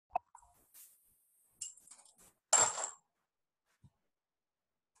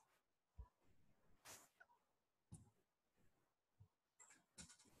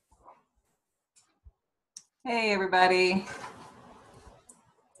Hey, everybody.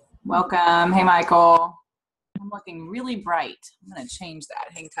 Welcome. Hey, Michael. I'm looking really bright. I'm going to change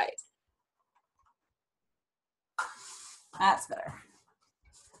that. Hang tight. That's better.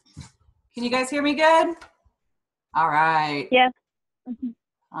 Can you guys hear me good? All right. Yeah.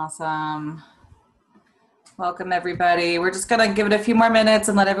 Awesome. Welcome, everybody. We're just going to give it a few more minutes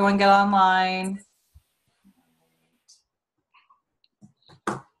and let everyone get online.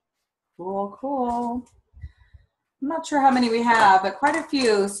 Cool. I'm not sure how many we have, but quite a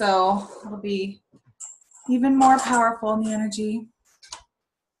few, so it'll be even more powerful in the energy.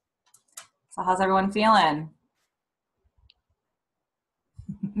 So how's everyone feeling?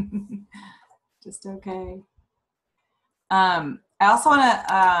 Just okay. I also want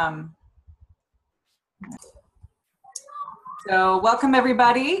to so welcome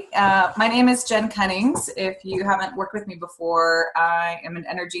everybody. My name is Jen Cunnings. If you haven't worked with me before, I am an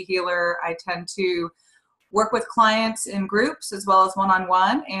energy healer. I tend to work with clients in groups as well as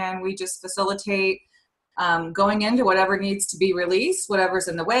one-on-one, and we just facilitate going into whatever needs to be released, whatever's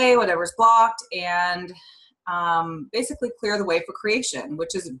in the way, whatever's blocked, and basically clear the way for creation,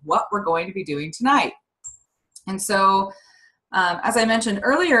 which is what we're going to be doing tonight. And so as I mentioned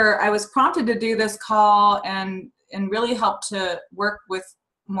earlier, I was prompted to do this call and really help to work with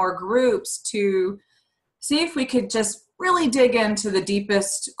more groups to see if we could just really dig into the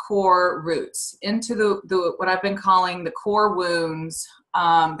deepest core roots, into the what I've been calling the core wounds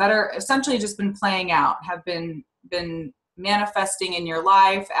that are essentially just been playing out, have been manifesting in your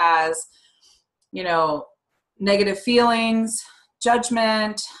life as, you know, negative feelings,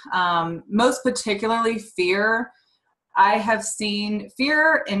 judgment, most particularly fear. I have seen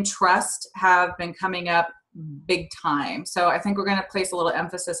fear and trust have been coming up big time. So I think we're going to place a little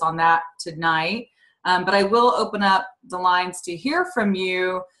emphasis on that tonight. But I will open up the lines to hear from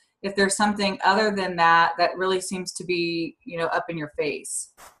you if there's something other than that that really seems to be, you know, up in your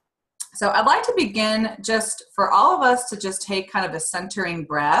face. So I'd like to begin just for all of us to just take kind of a centering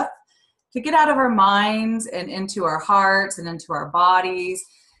breath to get out of our minds and into our hearts and into our bodies.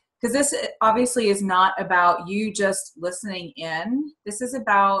 Because this obviously is not about you just listening in. This is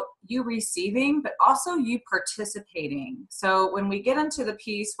about you receiving, but also you participating. So when we get into the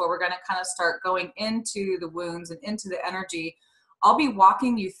piece where we're going to kind of start going into the wounds and into the energy, I'll be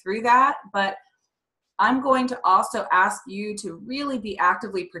walking you through that, but I'm going to also ask you to really be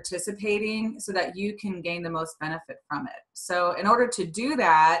actively participating so that you can gain the most benefit from it. So in order to do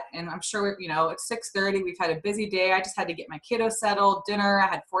that, and I'm sure, you know, it's 6:30, we've had a busy day. I just had to get my kiddo settled, dinner. I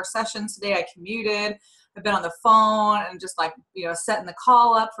had 4 sessions today. I commuted. I've been on the phone and just like, you know, setting the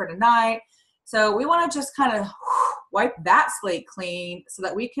call up for tonight. So we want to just kind of wipe that slate clean so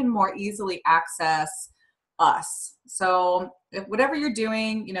that we can more easily access us. So if whatever you're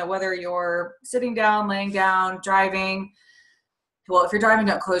doing, you know, whether you're sitting down, laying down, driving, well, if you're driving,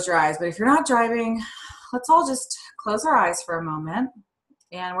 don't close your eyes, but if you're not driving, let's all just close our eyes for a moment,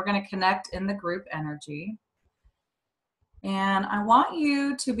 and we're going to connect in the group energy. And I want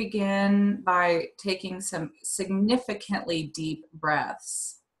you to begin by taking some significantly deep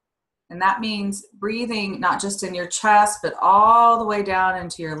breaths. And that means breathing not just in your chest, but all the way down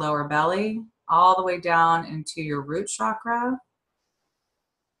into your lower belly, all the way down into your root chakra.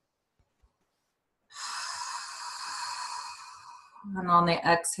 And on the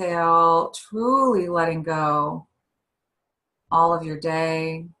exhale, truly letting go all of your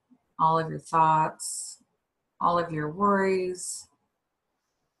day, all of your thoughts, all of your worries.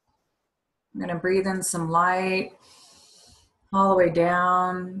 I'm going to breathe in some light all the way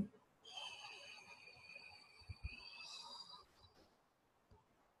down.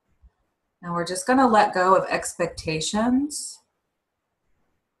 And we're just going to let go of expectations.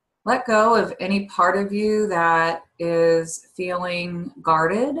 Let go of any part of you that is feeling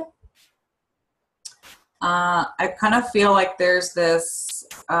guarded. I kind of feel like there's this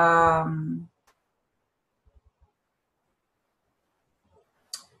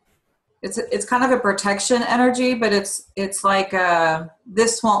it's kind of a protection energy, but it's like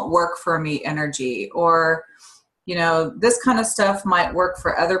this won't work for me energy, or, you know, this kind of stuff might work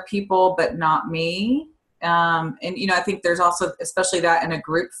for other people but not me. And, you know, I think there's also, especially that in a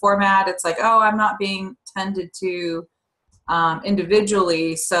group format, it's like, oh, I'm not being tended to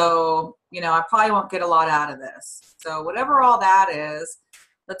individually, so, you know, I probably won't get a lot out of this. So whatever all that is,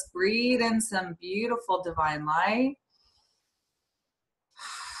 let's breathe in some beautiful divine light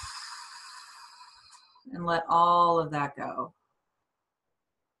and let all of that go.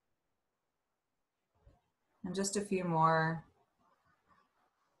 And just a few more.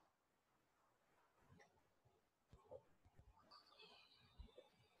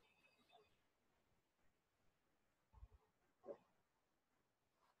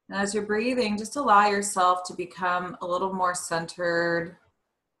 And as you're breathing, just allow yourself to become a little more centered,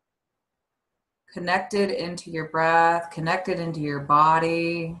 connected into your breath, connected into your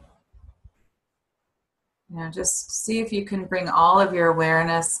body. Just see if you can bring all of your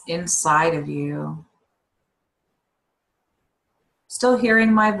awareness inside of you. Still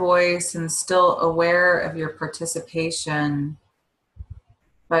hearing my voice and still aware of your participation,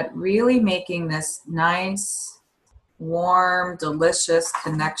 but really making this nice, warm, delicious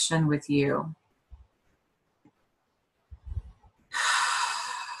connection with you.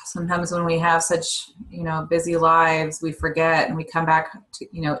 Sometimes when we have such, busy lives, we forget and we come back to,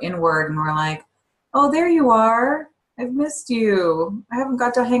 inward and we're like, oh, there you are. I've missed you. I haven't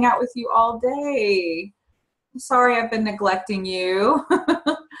got to hang out with you all day. I'm sorry I've been neglecting you.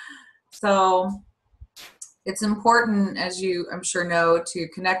 So it's important, as you I'm sure know, to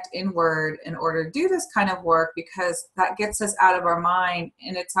connect inward in order to do this kind of work, because that gets us out of our mind,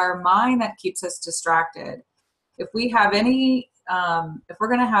 and it's our mind that keeps us distracted. If we have any if we're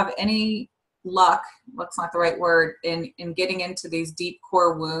going to have any luck's not the right word, in getting into these deep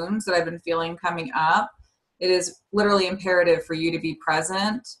core wounds that I've been feeling coming up, it is literally imperative for you to be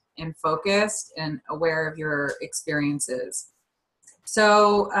present and focused and aware of your experiences.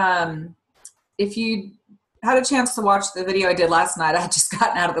 So if you had a chance to watch the video I did last night, I had just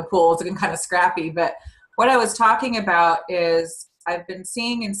gotten out of the pool. It's been kind of scrappy, but what I was talking about is I've been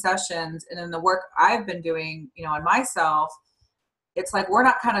seeing in sessions and in the work I've been doing, on myself, it's like we're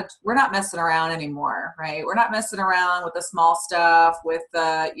not messing around anymore, right? We're not messing around with the small stuff, with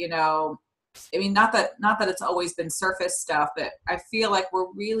the, not that it's always been surface stuff, but I feel like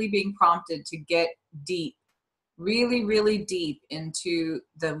we're really being prompted to get deep, really, really deep into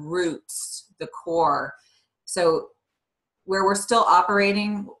the roots, the core. So where we're still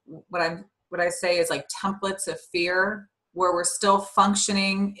operating, what I say is like templates of fear, where we're still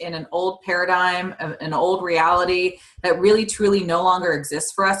functioning in an old paradigm, an old reality that really truly no longer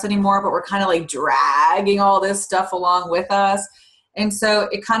exists for us anymore, but we're kind of like dragging all this stuff along with us. And so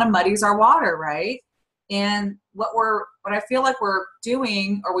it kind of muddies our water, right? And what I feel like we're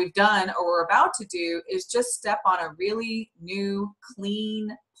doing, or we've done, or we're about to do, is just step on a really new,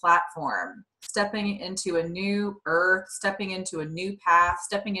 clean platform, stepping into a new earth, stepping into a new path,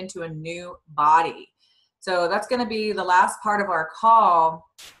 stepping into a new body. So that's going to be the last part of our call.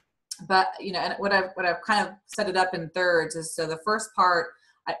 But, and what I've kind of set it up in thirds is, so the first part,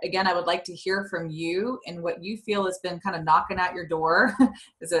 again, I would like to hear from you and what you feel has been kind of knocking at your door.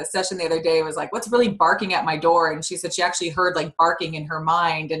 There's a session the other day, was like, what's really barking at my door? And she said she actually heard like barking in her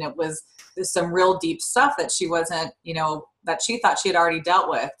mind. And it was some real deep stuff that she wasn't, that she thought she had already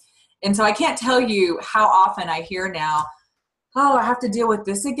dealt with. And so I can't tell you how often I hear now, oh, I have to deal with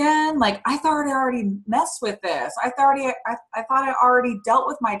this again. Like, I thought I already messed with this. I thought I already dealt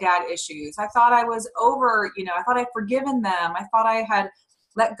with my dad issues. I thought I was over, I thought I'd forgiven them. I thought I had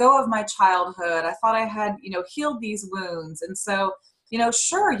let go of my childhood. I thought I had, healed these wounds. And so,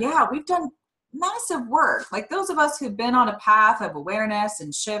 sure, yeah, we've done massive work. Like those of us who've been on a path of awareness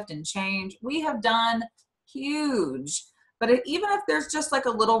and shift and change, we have done huge. But even if there's just like a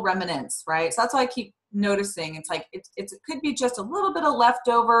little remnants, right? So that's why I keep noticing. It's like it could be just a little bit of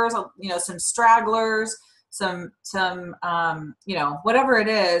leftovers, some stragglers, some whatever it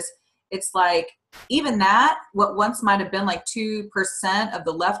is. It's like even that, what once might have been like 2% of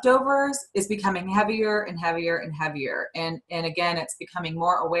the leftovers, is becoming heavier and heavier and heavier. And again, it's becoming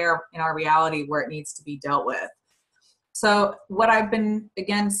more aware in our reality where it needs to be dealt with. So what I've been,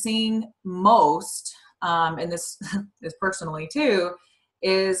 again, seeing most, and this is personally too,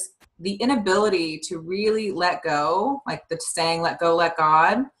 is the inability to really let go, like the saying, let go, let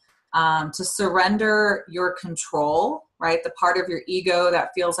God, to surrender your control, right? The part of your ego that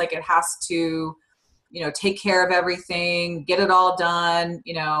feels like it has to, take care of everything, get it all done.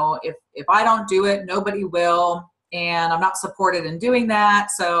 If I don't do it, nobody will. And I'm not supported in doing that.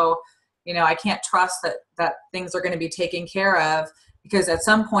 So, I can't trust that things are going to be taken care of, because at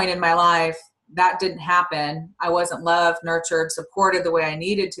some point in my life, that didn't happen. I wasn't loved, nurtured, supported the way I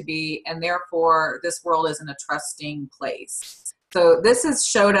needed to be. And therefore, this world isn't a trusting place. So this has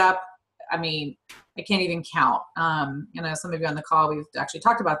showed up. I mean, I can't even count. Some of you on the call, we've actually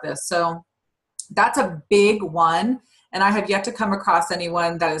talked about this. So that's a big one. And I have yet to come across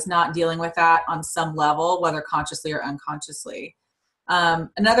anyone that is not dealing with that on some level, whether consciously or unconsciously. And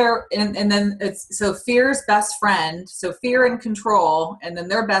then it's, so fear's best friend, so fear and control, and then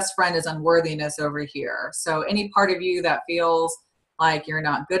their best friend is unworthiness over here. So any part of you that feels like you're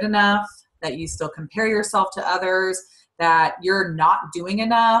not good enough, that you still compare yourself to others, that you're not doing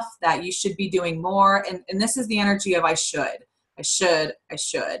enough, that you should be doing more. And this is the energy of I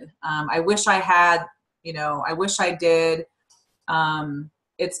I wish I had, I wish I did.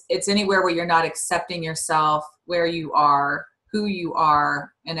 It's anywhere where you're not accepting yourself, where you are, who you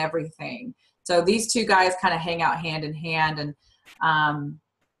are, and everything. So these two guys kind of hang out hand in hand. And,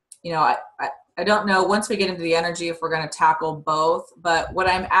 I don't know once we get into the energy if we're going to tackle both, but what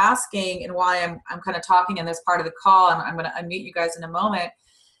I'm asking and why I'm kind of talking in this part of the call, and I'm going to unmute you guys in a moment.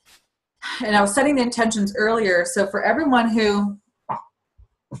 And I was setting the intentions earlier. So for everyone who,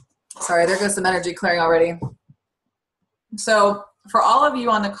 sorry, there goes some energy clearing already. So for all of you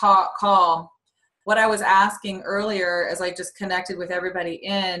on the call, what I was asking earlier as I just connected with everybody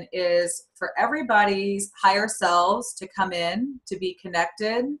in is for everybody's higher selves to come in, to be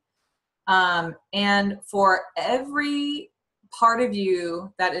connected. And for every part of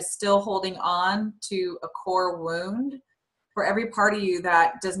you that is still holding on to a core wound, for every part of you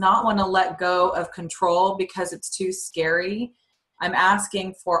that does not want to let go of control because it's too scary, I'm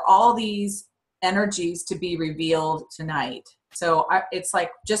asking for all these energies to be revealed tonight. So it's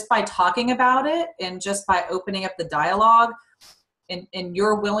like just by talking about it and just by opening up the dialogue and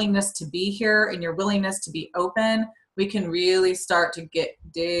your willingness to be here and your willingness to be open, we can really start to get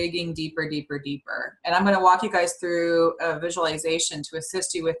digging deeper, deeper, deeper. And I'm going to walk you guys through a visualization to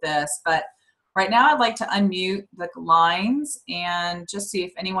assist you with this. But right now I'd like to unmute the lines and just see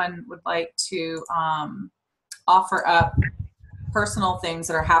if anyone would like to offer up personal things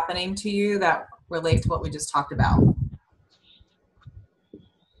that are happening to you that relate to what we just talked about.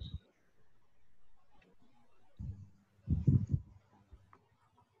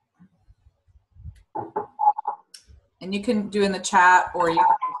 And you can do in the chat, or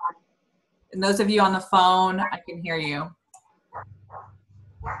and those of you on the phone, I can hear you.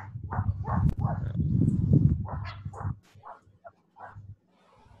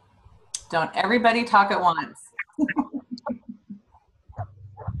 Don't everybody talk at once.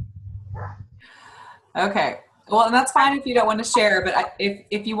 Okay. Well, and that's fine if you don't want to share, but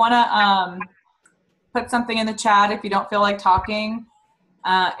if you want to put something in the chat, if you don't feel like talking,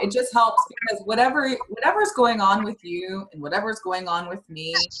 it just helps because whatever's going on with you and whatever's going on with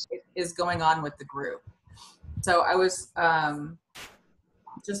me is going on with the group. So I was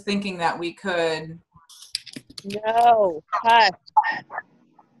just thinking that we could. No. Hi.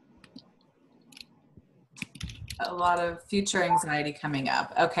 A lot of future anxiety coming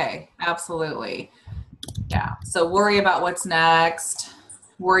up. Okay, absolutely. Yeah. So worry about what's next.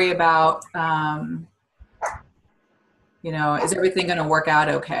 Worry about, is everything going to work out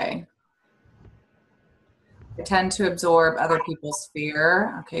okay? I tend to absorb other people's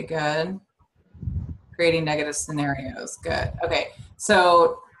fear. Okay, good. Creating negative scenarios. Good. Okay.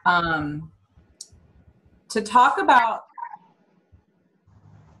 So to talk about,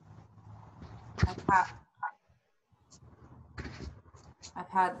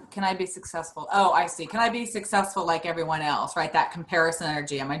 can I be successful? Oh, I see. Can I be successful like everyone else, right? That comparison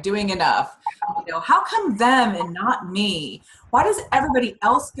energy. Am I doing enough? How come them and not me? Why does everybody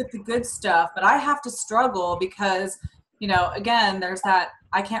else get the good stuff, but I have to struggle because, again, there's that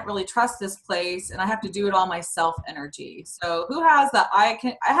I can't really trust this place and I have to do it all myself energy. So who has that I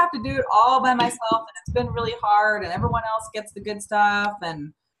have to do it all by myself and it's been really hard and everyone else gets the good stuff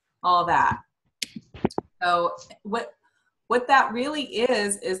and all that. So what that really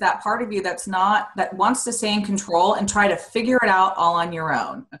is that part of you that wants to stay in control and try to figure it out all on your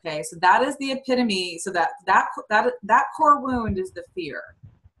own. Okay, so that is the epitome. So that core wound is the fear.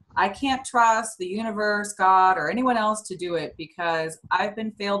 I can't trust the universe, God, or anyone else to do it because I've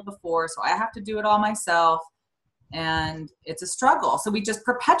been failed before, so I have to do it all myself. And it's a struggle. So we just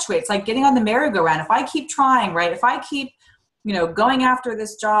perpetuate. It's like getting on the merry-go-round. If I keep trying, right? If I keep going after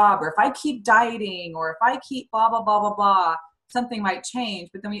this job, or if I keep dieting, or if I keep blah, blah, blah, blah, blah, something might change.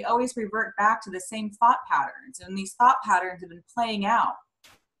 But then we always revert back to the same thought patterns. And these thought patterns have been playing out.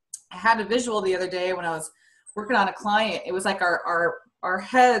 I had a visual the other day when I was working on a client. It was like our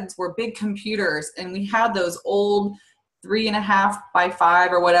heads were big computers, and we had those old 3.5 by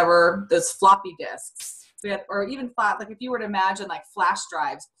 5 or whatever, those floppy disks. We had, or even flat, like if you were to imagine like flash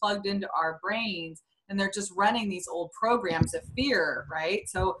drives plugged into our brains, and they're just running these old programs of fear, right?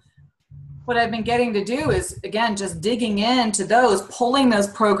 So what I've been getting to do is, again, just digging into those, pulling those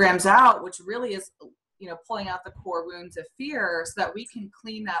programs out, which really is, pulling out the core wounds of fear so that we can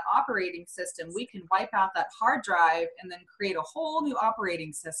clean that operating system. We can wipe out that hard drive and then create a whole new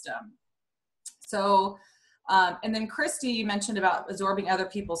operating system. So, and then Christy, you mentioned about absorbing other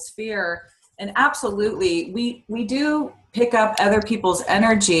people's fear. And absolutely, we do pick up other people's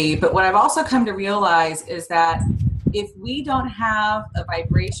energy. But what I've also come to realize is that if we don't have a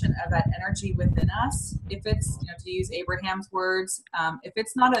vibration of that energy within us, if it's, to use Abraham's words, if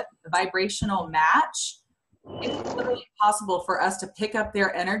it's not a vibrational match, it's literally impossible for us to pick up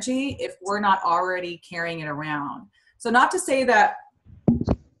their energy if we're not already carrying it around. So not to say that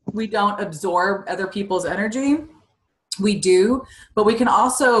we don't absorb other people's energy, we do, but we can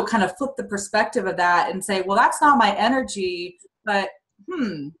also kind of flip the perspective of that and say, well, that's not my energy, but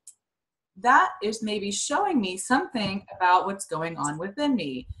that is maybe showing me something about what's going on within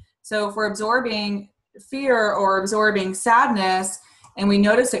me. So if we're absorbing fear or absorbing sadness, and we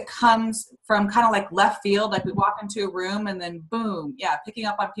notice it comes from kind of like left field, like we walk into a room and then boom, picking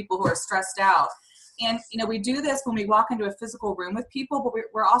up on people who are stressed out. And, we do this when we walk into a physical room with people, but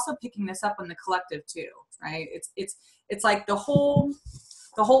we're also picking this up in the collective too, right? It's like the whole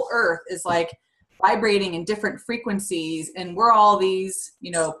earth is like vibrating in different frequencies, and we're all these,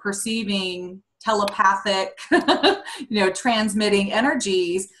 perceiving, telepathic, transmitting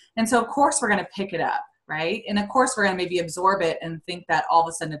energies. And so of course we're going to pick it up, right? And of course we're going to maybe absorb it and think that all of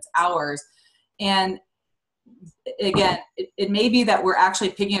a sudden it's ours. And again, it may be that we're actually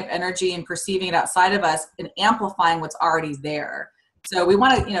picking up energy and perceiving it outside of us and amplifying what's already there. So we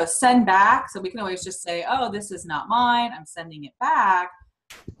want to, send back. So we can always just say, oh, this is not mine, I'm sending it back.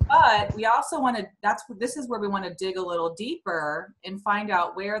 But we also want to, this is where we want to dig a little deeper and find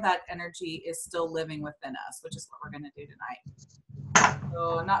out where that energy is still living within us, which is what we're going to do tonight.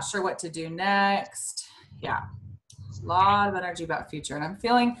 So I'm not sure what to do next. Yeah. A lot of energy about future. And I'm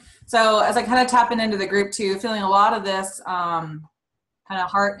feeling, so as I kind of tap into the group too, feeling a lot of this kind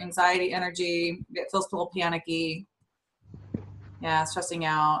of heart anxiety energy. It feels a little panicky. Yeah, stressing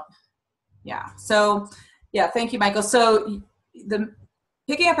out. Yeah. So yeah, thank you, Michael. So the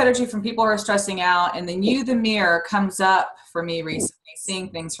picking up energy from people who are stressing out, and then the mirror comes up for me recently, seeing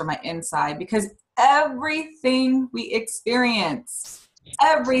things from my inside, because everything we experience,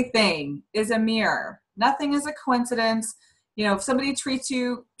 everything is a mirror. Nothing is a coincidence. If somebody treats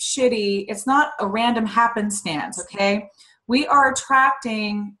you shitty, it's not a random happenstance, okay? We are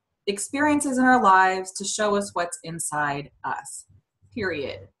attracting experiences in our lives to show us what's inside us,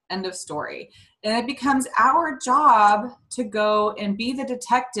 period. End of story. And it becomes our job to go and be the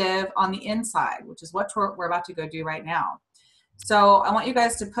detective on the inside, which is what we're about to go do right now. So I want you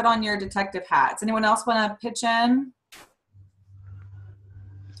guys to put on your detective hats. Anyone else want to pitch in?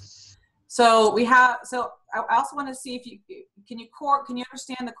 So I also want to see if can you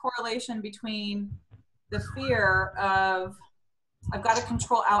understand the correlation between the fear of, I've got to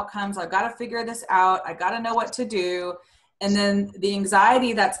control outcomes, I've got to figure this out, I got to know what to do, and then the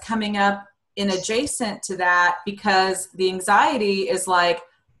anxiety that's coming up in adjacent to that, because the anxiety is like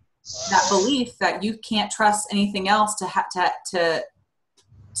that belief that you can't trust anything else to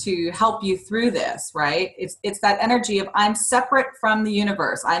help you through this, right? It's that energy of, I'm separate from the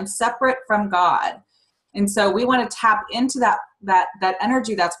universe, I'm separate from God. And so we want to tap into that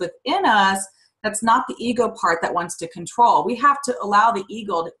energy that's within us. That's not the ego part that wants to control. We have to allow the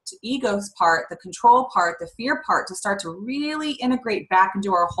ego's part, the control part, the fear part to start to really integrate back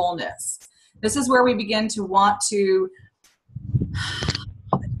into our wholeness. This is where we begin to want to,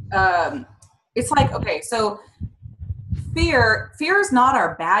 it's like, okay, so fear is not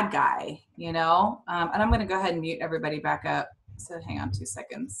our bad guy, and I'm going to go ahead and mute everybody back up. So hang on 2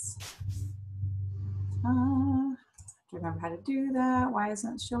 seconds. Remember how to do that. Why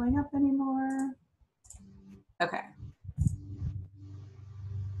isn't it showing up anymore? Okay.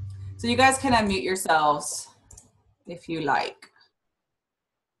 So you guys can unmute yourselves if you like.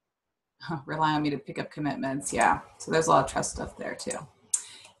 Rely on me to pick up commitments. Yeah. So there's a lot of trust stuff there too.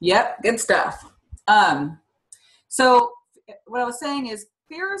 Yep. Good stuff. So what I was saying is,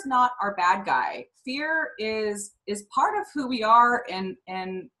 fear is not our bad guy. Fear is part of who we are and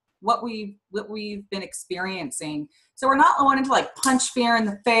what we've been experiencing. So we're not wanting to like punch fear in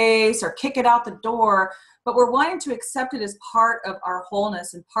the face or kick it out the door, but we're wanting to accept it as part of our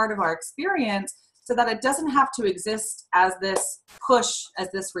wholeness and part of our experience, so that it doesn't have to exist as this push, as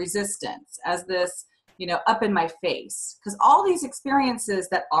this resistance, as this, up in my face. Because all these experiences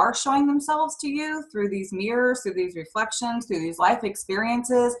that are showing themselves to you through these mirrors, through these reflections, through these life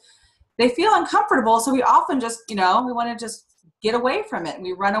experiences, they feel uncomfortable. So we often just, we want to just get away from it, and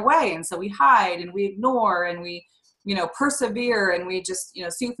we run away. And so we hide and we ignore and we, persevere, and we just,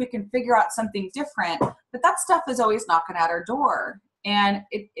 see if we can figure out something different. But that stuff is always knocking at our door. And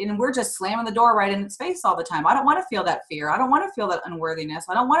we're just slamming the door right in its face all the time. I don't want to feel that fear. I don't want to feel that unworthiness.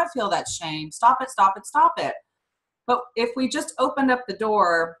 I don't want to feel that shame. Stop it, stop it, stop it. But if we just opened up the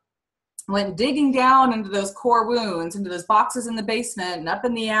door, went digging down into those core wounds, into those boxes in the basement and up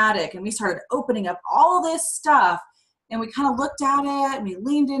in the attic, and we started opening up all this stuff, and we kind of looked at it and we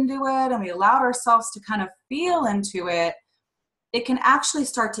leaned into it and we allowed ourselves to kind of feel into it, it can actually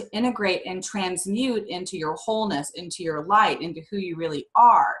start to integrate and transmute into your wholeness, into your light, into who you really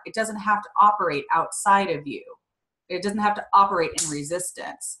are. It doesn't have to operate outside of you. It doesn't have to operate in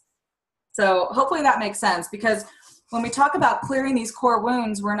resistance. So hopefully that makes sense, because when we talk about clearing these core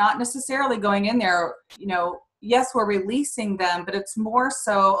wounds, we're not necessarily going in there, you know, yes, we're releasing them, but it's more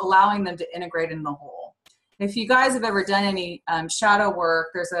so allowing them to integrate in the whole. If you guys have ever done any shadow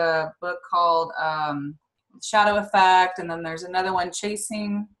work, there's a book called Shadow Effect, and then there's another one,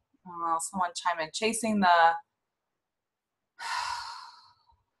 Chasing, someone chime in, Chasing the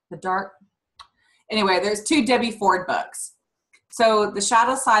Dark. Anyway, there's 2 Debbie Ford books. So the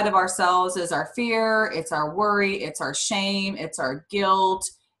shadow side of ourselves is our fear, it's our worry, it's our shame, it's our guilt,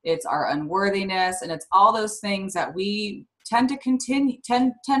 it's our unworthiness, and it's all those things that we tend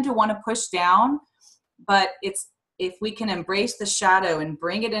to want to push down. But it's, if we can embrace the shadow and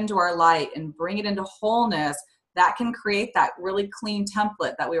bring it into our light and bring it into wholeness, that can create that really clean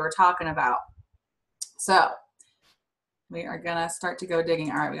template that we were talking about. So we are gonna start to go digging.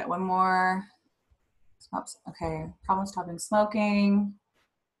 All right, we got one more. Oops. Okay, problem stopping smoking.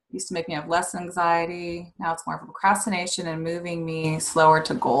 Used to make me have less anxiety. Now it's more of a procrastination and moving me slower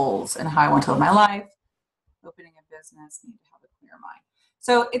to goals and how I want to live my life. Opening a business, need to have a clear mind.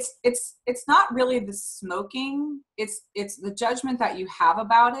 So it's not really the smoking. It's the judgment that you have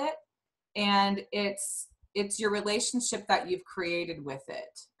about it, and it's your relationship that you've created with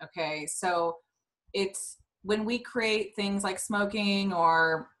it. Okay, so it's when we create things like smoking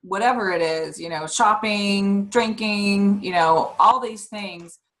or whatever it is, you know, shopping, drinking, you know, all these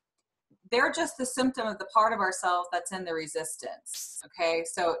things, they're just the symptom of the part of ourselves that's in the resistance. Okay,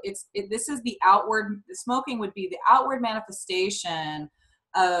 so this is the outward. The smoking would be the outward manifestation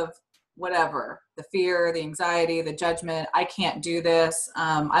of whatever, the fear, the anxiety, the judgment. I can't do this.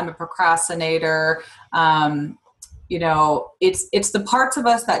 I'm a procrastinator. You know, it's the parts of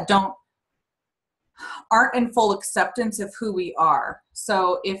us that aren't in full acceptance of who we are.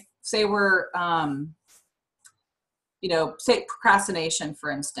 So if, say we're, you know, say procrastination, for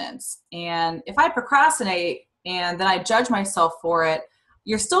instance, and if I procrastinate and then I judge myself for it,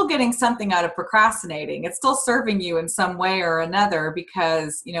 you're still getting something out of procrastinating. It's still serving you in some way or another,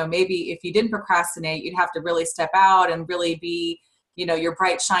 because, you know, maybe if you didn't procrastinate, you'd have to really step out and really be, you know, your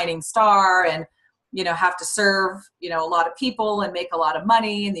bright shining star, and, you know, have to serve, you know, a lot of people and make a lot of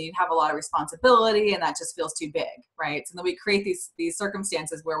money, and then you'd have a lot of responsibility, and that just feels too big, right? So then we create these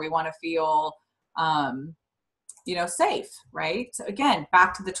circumstances where we want to feel, you know, safe, right? So again,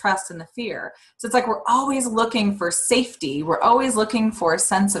 back to the trust and the fear. So it's like we're always looking for safety. We're always looking for a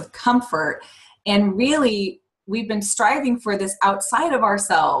sense of comfort. And really, we've been striving for this outside of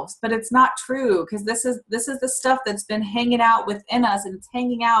ourselves, but it's not true, because this is the stuff that's been hanging out within us, and it's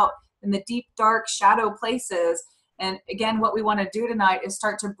hanging out in the deep, dark shadow places. And again, what we want to do tonight is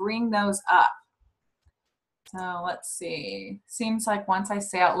start to bring those up. So let's see. Seems like once I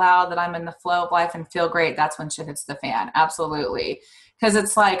say out loud that I'm in the flow of life and feel great, that's when shit hits the fan. Absolutely. Because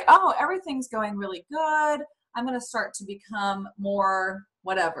it's like, oh, everything's going really good. I'm going to start to become more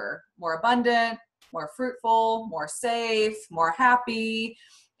whatever, more abundant, more fruitful, more safe, more happy.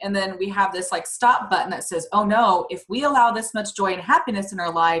 And then we have this like stop button that says, oh no, if we allow this much joy and happiness in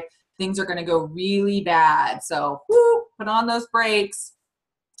our life, things are going to go really bad. So put on those brakes.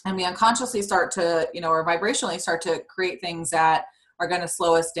 And we unconsciously start to, you know, or vibrationally start to create things that are going to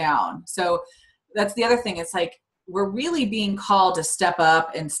slow us down. So that's the other thing. It's like we're really being called to step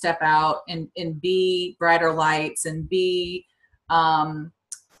up and step out and be brighter lights and be,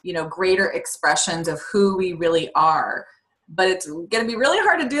 you know, greater expressions of who we really are. But it's going to be really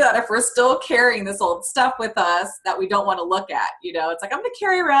hard to do that if we're still carrying this old stuff with us that we don't want to look at. You know, it's like I'm going to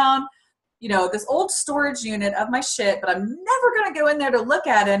carry around, you know, this old storage unit of my shit, but I'm never going to go in there to look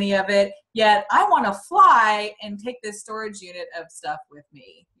at any of it. Yet I want to fly and take this storage unit of stuff with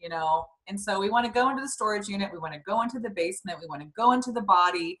me, you know? And so we want to go into the storage unit. We want to go into the basement. We want to go into the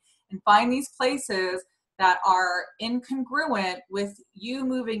body and find these places that are incongruent with you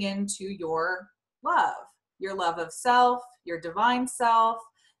moving into your love of self, your divine self,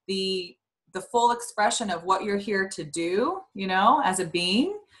 the full expression of what you're here to do, you know, as a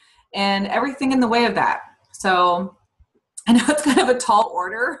being. And everything in the way of that. So I know it's kind of a tall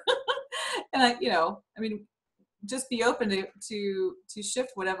order. And I, you know, I mean, just be open to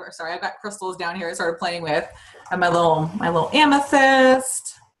shift whatever. Sorry, I've got crystals down here I started playing with. I have my little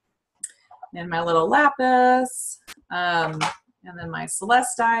amethyst and my little lapis. And then my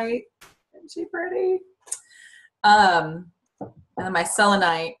celestite. Isn't she pretty? And then my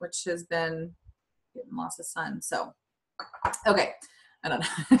selenite, which has been getting lots of sun. So Okay, I don't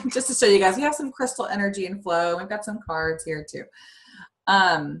know. Just to show you guys, we have some crystal energy and flow. We've got some cards here too.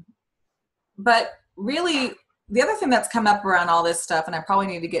 But really, the other thing that's come up around all this stuff, and I probably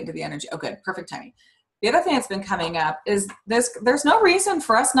need to get into the energy. Oh, good, perfect timing. The other thing that's been coming up is there's no reason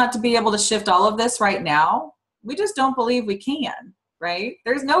for us not to be able to shift all of this right now. We just don't believe we can, right?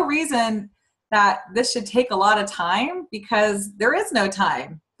 There's no reason that this should take a lot of time, because there is no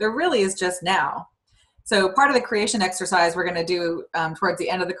time. There really is just now. So part of the creation exercise we're going to do towards the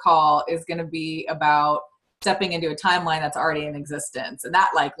end of the call is going to be about stepping into a timeline that's already in existence. And that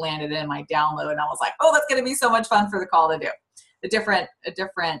like landed in my download, and I was like, oh, that's going to be so much fun for the call to do. A different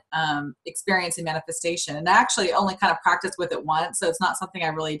experience and manifestation. And I actually only kind of practiced with it once, so it's not something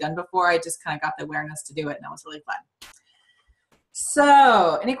I've really done before. I just kind of got the awareness to do it, and that was really fun.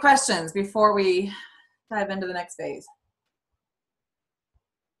 So any questions before we dive into the next phase?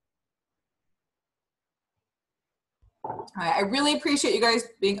 All right, I really appreciate you guys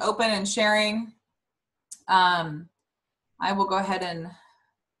being open and sharing. I will go ahead and,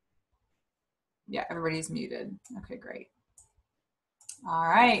 yeah, everybody's muted. Okay, great. All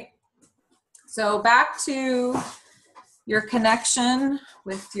right. So back to your connection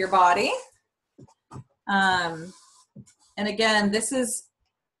with your body. And again, this is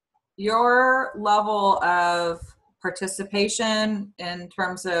your level of participation in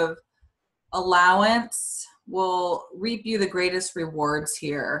terms of allowance will reap you the greatest rewards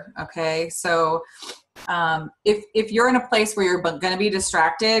here. Okay. So if you're in a place where you're going to be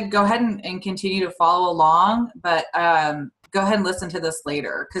distracted, go ahead and continue to follow along, but go ahead and listen to this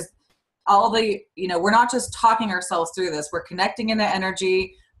later, because we're not just talking ourselves through this. We're connecting into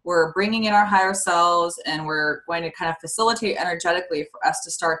energy. We're bringing in our higher selves, and we're going to kind of facilitate energetically for us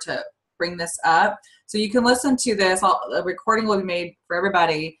to start to bring this up. So you can listen to this. A recording will be made for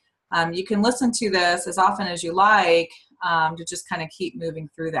everybody. You can listen to this as often as you like to just kind of keep moving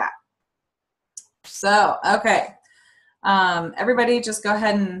through that. So, okay. Everybody just go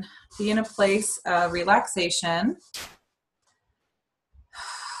ahead and be in a place of relaxation.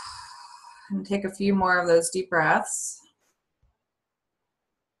 And take a few more of those deep breaths.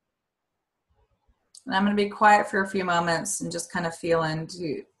 And I'm going to be quiet for a few moments and just kind of feel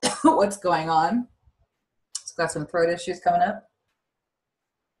into what's going on. It's got some throat issues coming up.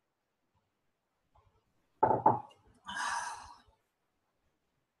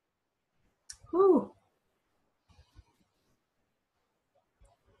 Whew.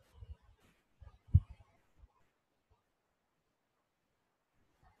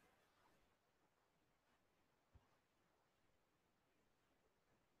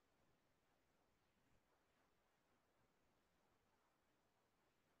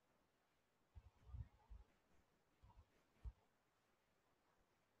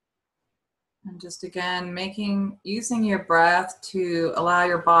 And just again, using your breath to allow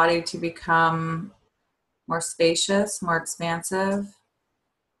your body to become more spacious, more expansive.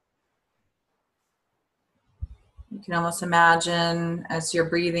 You can almost imagine as you're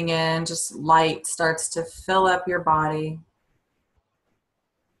breathing in, just light starts to fill up your body.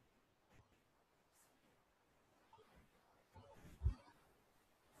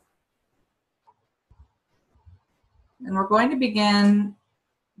 And we're going to begin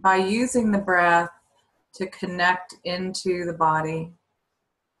by using the breath to connect into the body.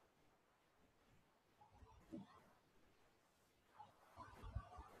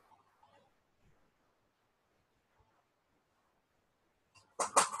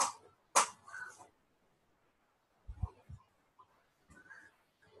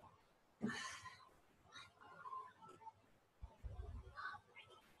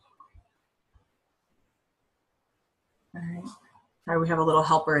 All right. All right, we have a little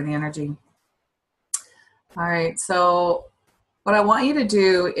helper in the energy. All right, so what I want you to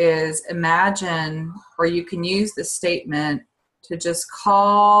do is imagine, or you can use the statement to just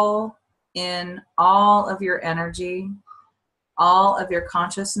call in all of your energy, all of your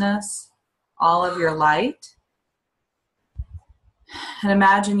consciousness, all of your light. And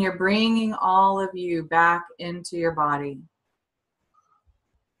imagine you're bringing all of you back into your body.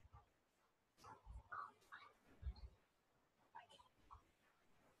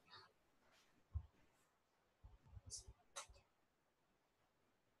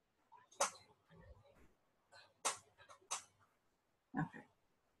 Okay.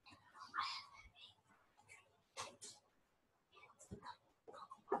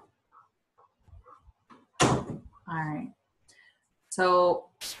 All right. So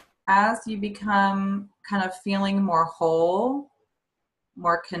as you become kind of feeling more whole,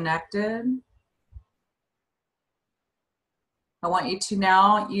 more connected, I want you to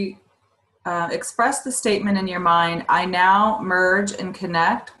now, express the statement in your mind, I now merge and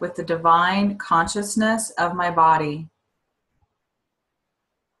connect with the divine consciousness of my body.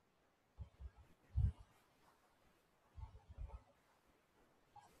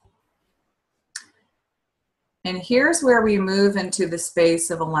 And here's where we move into the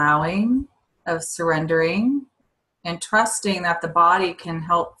space of allowing, of surrendering, and trusting that the body can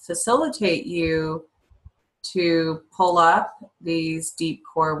help facilitate you to pull up these deep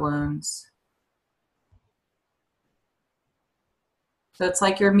core wounds. So it's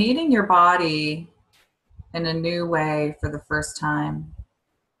like you're meeting your body in a new way for the first time.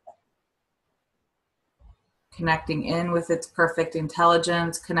 Connecting in with its perfect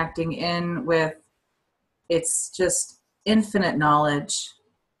intelligence, connecting in with its just infinite knowledge.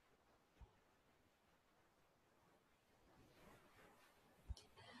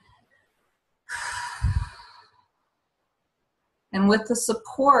 And with the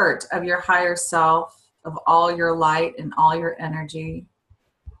support of your higher self, of all your light and all your energy,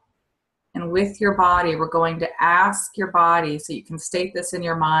 and with your body, we're going to ask your body, so you can state this in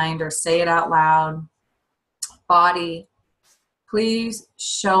your mind or say it out loud. Body, please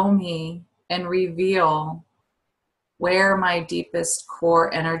show me and reveal where my deepest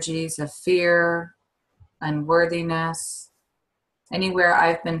core energies of fear, unworthiness, anywhere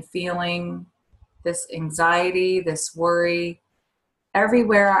I've been feeling this anxiety, this worry,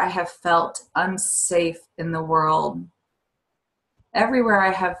 everywhere I have felt unsafe in the world, everywhere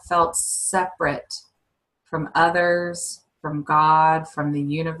I have felt separate from others, from God, from the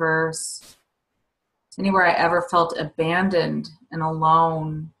universe, anywhere I ever felt abandoned and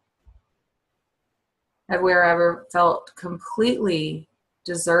alone, everywhere I ever felt completely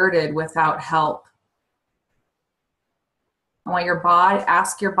deserted without help. I want your body,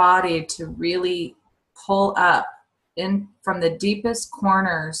 ask your body to really pull up in from the deepest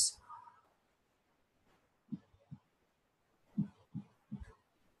corners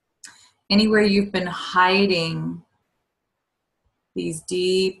anywhere you've been hiding these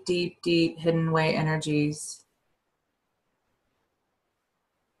deep, deep, deep hidden away energies.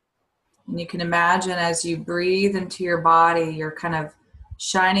 And you can imagine as you breathe into your body, you're kind of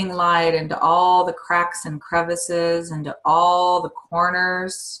shining light into all the cracks and crevices, into all the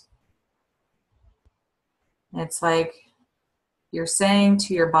corners. It's like you're saying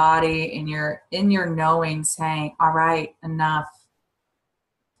to your body, and you're in your knowing saying, all right, enough.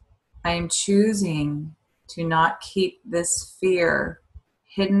 I am choosing to not keep this fear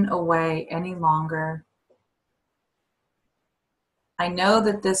hidden away any longer. I know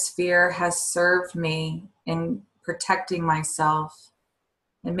that this fear has served me in protecting myself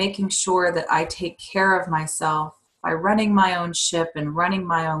and making sure that I take care of myself by running my own ship and running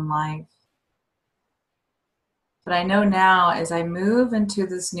my own life. But I know now, as I move into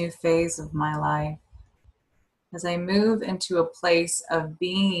this new phase of my life, as I move into a place of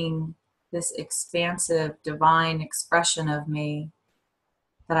being this expansive, divine expression of me,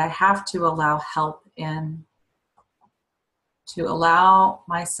 that I have to allow help in, to allow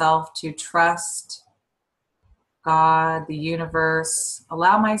myself to trust God, the universe,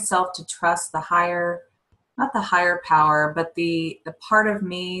 allow myself to trust the higher, not the higher power, but the part of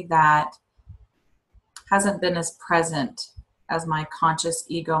me that hasn't been as present as my conscious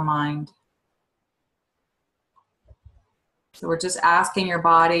ego mind. So we're just asking your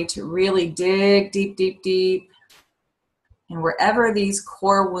body to really dig deep, deep, deep. And wherever these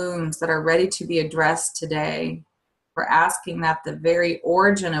core wounds that are ready to be addressed today, we're asking that the very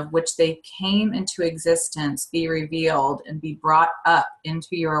origin of which they came into existence be revealed and be brought up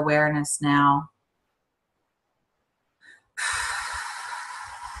into your awareness now.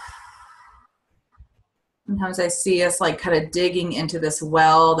 Sometimes I see us like kind of digging into this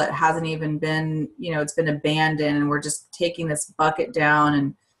well that hasn't even been, it's been abandoned, and we're just taking this bucket down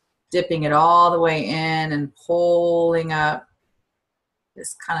and dipping it all the way in and pulling up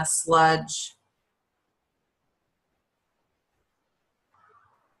this kind of sludge.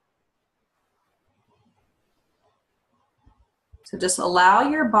 So just allow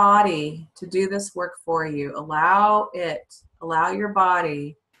your body to do this work for you. Allow your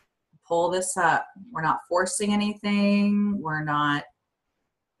body to pull this up. We're not forcing anything. We're not,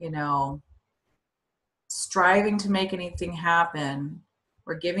 striving to make anything happen.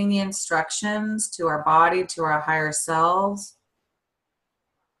 We're giving the instructions to our body, to our higher selves.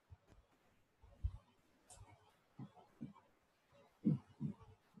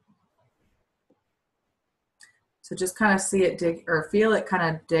 So just kind of see it dig, or feel it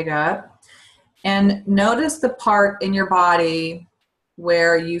kind of dig up. And notice the part in your body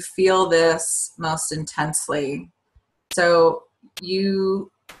where you feel this most intensely. So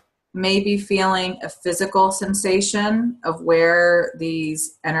you Maybe feeling a physical sensation of where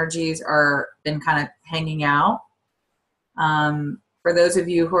these energies are been kind of hanging out. For those of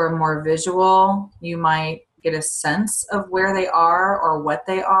you who are more visual, you might get a sense of where they are or what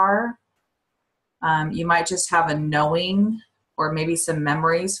they are. You might just have a knowing, or maybe some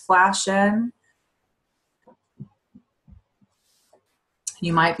memories flash in.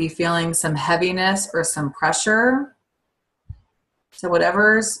 You might be feeling some heaviness or some pressure. So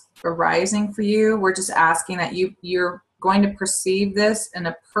whatever's arising for you, we're just asking that you're going to perceive this in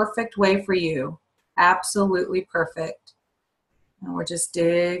a perfect way for you. Absolutely perfect. And we're just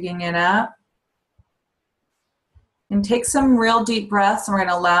digging it up. And take some real deep breaths, and we're going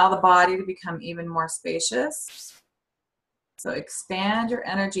to allow the body to become even more spacious. So expand your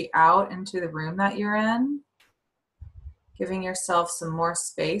energy out into the room that you're in, giving yourself some more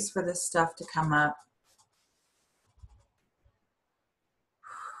space for this stuff to come up.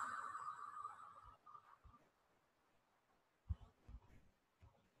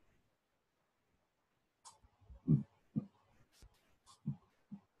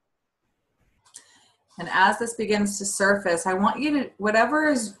 And as this begins to surface, I want you to, whatever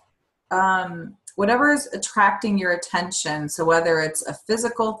is attracting your attention, so whether it's a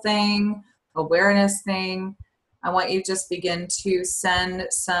physical thing, awareness thing, I want you to just begin to send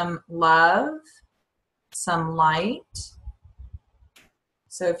some love, some light.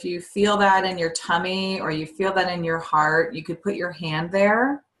 So if you feel that in your tummy or you feel that in your heart, you could put your hand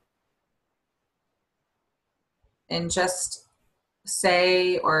there and just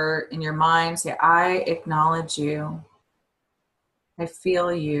say, or in your mind, say, I acknowledge you. I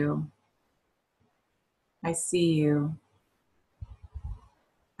feel you. I see you.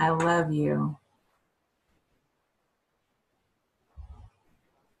 I love you.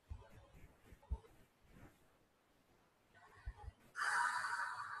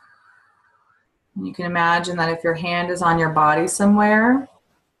 And you can imagine that if your hand is on your body somewhere,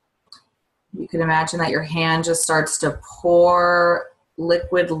 you can imagine that your hand just starts to pour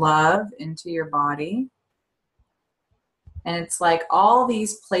liquid love into your body. And it's like all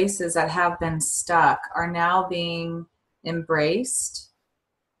these places that have been stuck are now being embraced,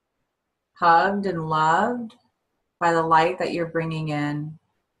 hugged, and loved by the light that you're bringing in.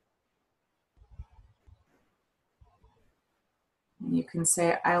 And you can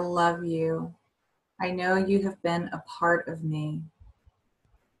say, I love you. I know you have been a part of me.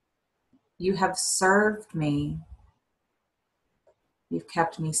 You have served me. You've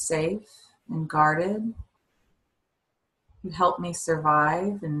kept me safe and guarded. You helped me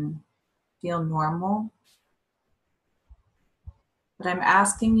survive and feel normal. But I'm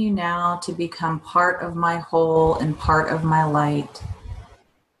asking you now to become part of my whole and part of my light.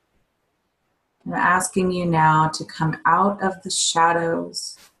 I'm asking you now to come out of the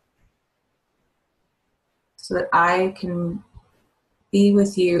shadows so that I can be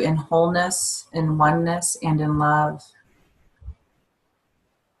with you in wholeness, in oneness, and in love.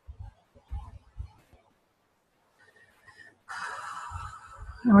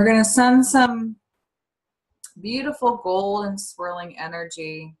 And we're going to send some beautiful gold and swirling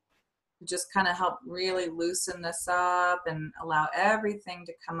energy to just kind of help really loosen this up and allow everything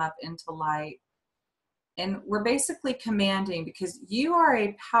to come up into light. And we're basically commanding, because you are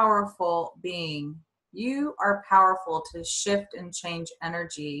a powerful being. You are powerful to shift and change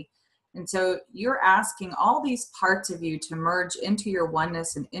energy. And so you're asking all these parts of you to merge into your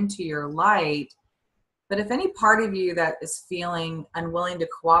oneness and into your light. But if any part of you that is feeling unwilling to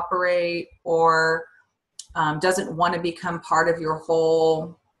cooperate or doesn't want to become part of your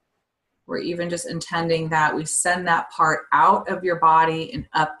whole, we're even just intending that we send that part out of your body and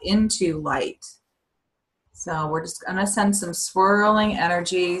up into light. So we're just going to send some swirling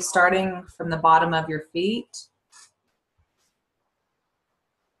energy starting from the bottom of your feet.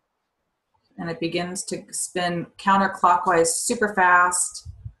 And it begins to spin counterclockwise super fast,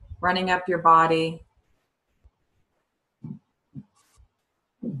 running up your body.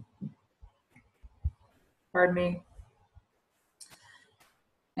 Pardon me.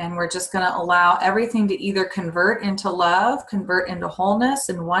 And we're just going to allow everything to either convert into love, convert into wholeness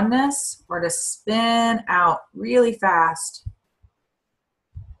and oneness, or to spin out really fast.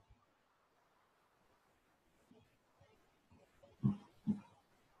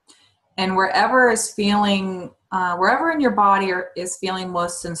 And wherever is feeling, wherever in your body is feeling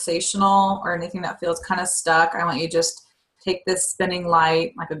most sensational, or anything that feels kind of stuck, I want you to just take this spinning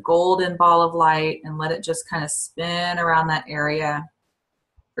light, like a golden ball of light, and let it just kind of spin around that area.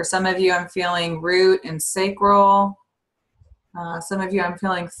 For some of you, I'm feeling root and sacral. Some of you, I'm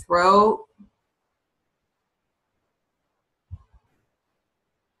feeling throat.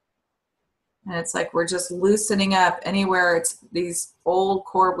 And it's like we're just loosening up anywhere these old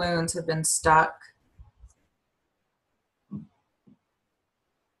core wounds have been stuck.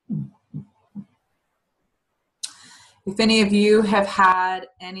 If any of you have had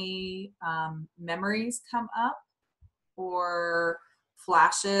any memories come up or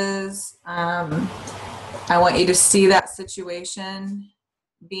flashes, I want you to see that situation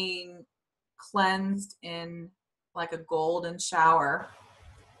being cleansed in like a golden shower.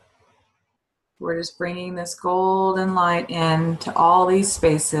 We're just bringing this golden light into all these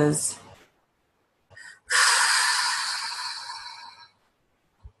spaces.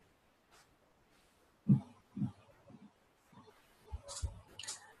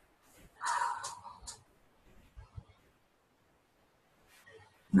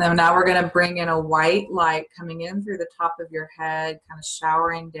 Now we're going to bring in a white light coming in through the top of your head, kind of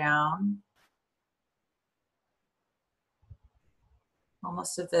showering down.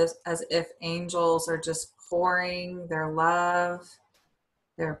 Almost as if angels are just pouring their love,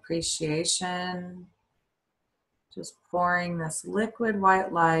 their appreciation, just pouring this liquid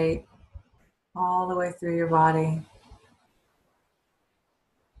white light all the way through your body.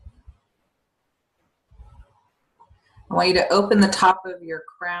 I want you to open the top of your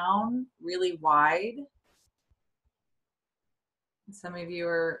crown really wide. Some of you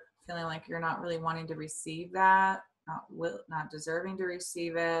are feeling like you're not really wanting to receive that, not deserving to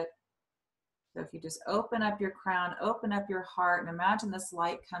receive it. So if you just open up your crown, open up your heart, and imagine this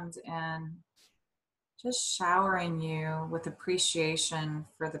light comes in, just showering you with appreciation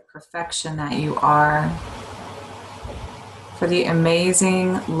for the perfection that you are, for the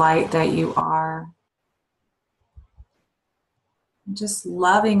amazing light that you are. Just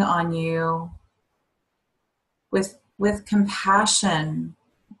loving on you with compassion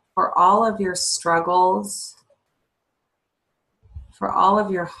for all of your struggles, for all of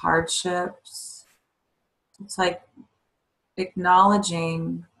your hardships. It's like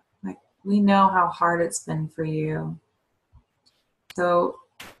acknowledging, like, we know how hard it's been for you. So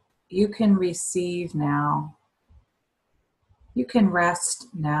you can receive now. You can rest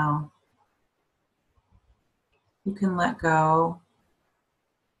now. You can let go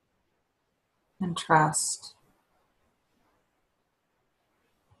and trust.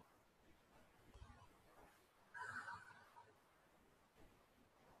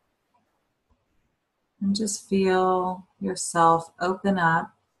 And just feel yourself open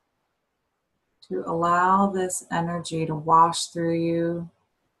up to allow this energy to wash through you,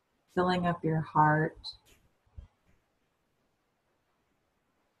 filling up your heart.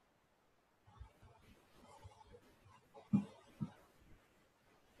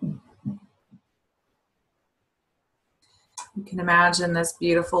 You can imagine this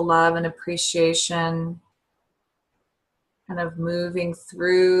beautiful love and appreciation kind of moving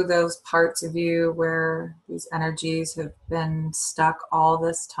through those parts of you where these energies have been stuck all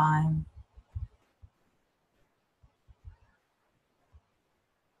this time.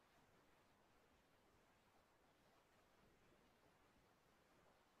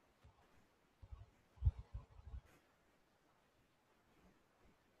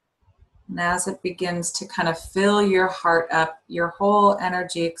 And as it begins to kind of fill your heart up, your whole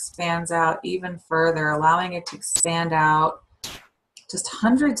energy expands out even further, allowing it to expand out just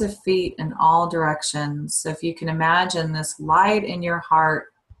hundreds of feet in all directions. So if you can imagine this light in your heart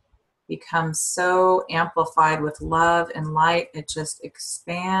becomes so amplified with love and light, it just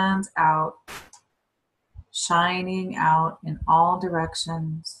expands out, shining out in all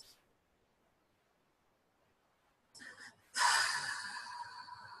directions.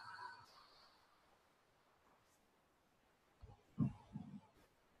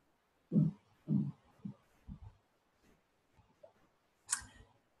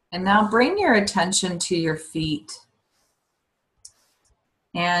 And now bring your attention to your feet.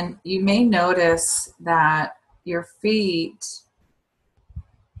 And you may notice that your feet,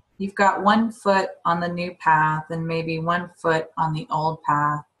 you've got one foot on the new path and maybe one foot on the old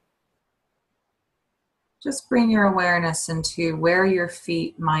path. Just bring your awareness into where your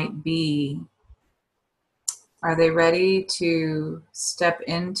feet might be. Are they ready to step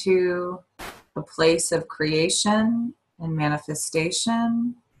into a place of creation and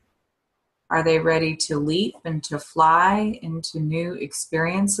manifestation? Are they ready to leap and to fly into new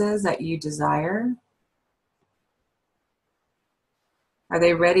experiences that you desire? Are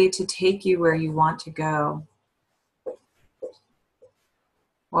they ready to take you where you want to go?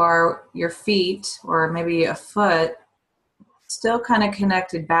 Or your feet, or maybe a foot, still kind of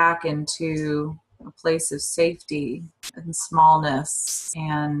connected back into a place of safety and smallness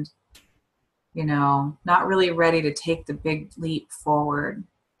and, not really ready to take the big leap forward.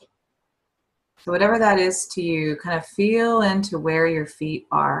 So whatever that is to you, kind of feel into where your feet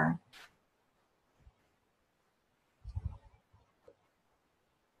are.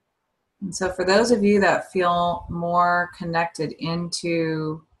 And so for those of you that feel more connected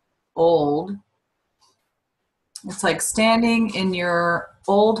into old, it's like standing in your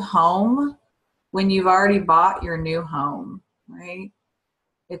old home when you've already bought your new home, right?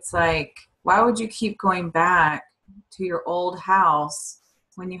 It's like, why would you keep going back to your old house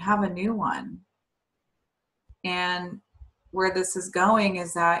when you have a new one? And where this is going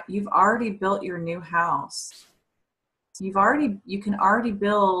is that you've already built your new house. You can already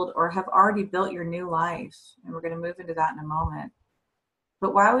build or have already built your new life. And we're going to move into that in a moment.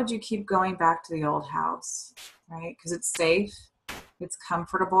 But why would you keep going back to the old house, right? Because it's safe, it's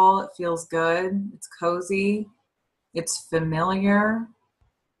comfortable, it feels good, it's cozy, it's familiar.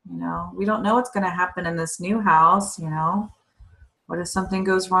 You know, we don't know what's going to happen in this new house, you know. What if something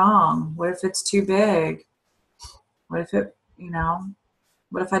goes wrong? What if it's too big? What if it, you know,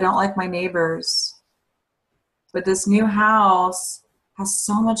 what if I don't like my neighbors? But this new house has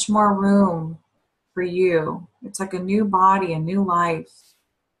so much more room for you. It's like a new body, a new life.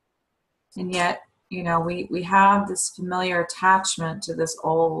 And yet, you know, we have this familiar attachment to this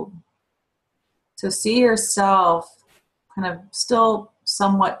old. So see yourself kind of still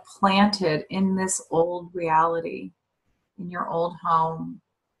somewhat planted in this old reality, in your old home,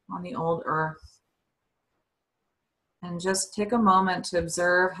 on the old earth. And just take a moment to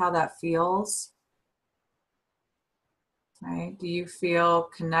observe how that feels. Right? Do you feel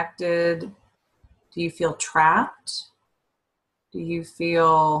connected? Do you feel trapped? Do you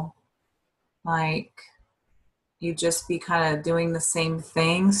feel like you just be kind of doing the same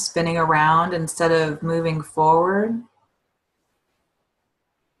thing, spinning around instead of moving forward?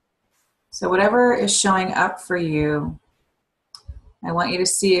 So whatever is showing up for you, I want you to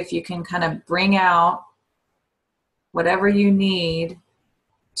see if you can kind of bring out whatever you need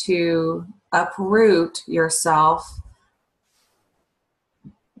to uproot yourself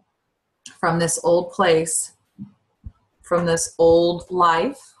from this old place, from this old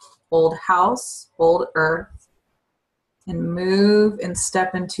life, old house, old earth, and move and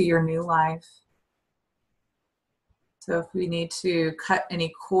step into your new life. So if we need to cut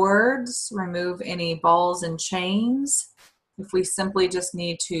any cords, remove any balls and chains, if we simply just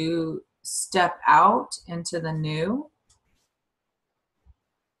need to step out into the new,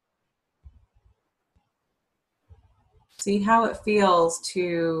 see how it feels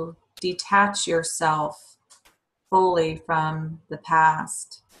to detach yourself fully from the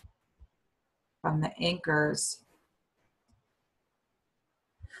past, from the anchors.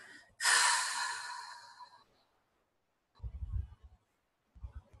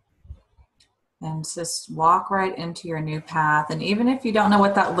 And just walk right into your new path. And even if you don't know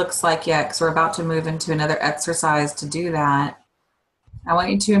what that looks like yet, because we're about to move into another exercise to do that, I want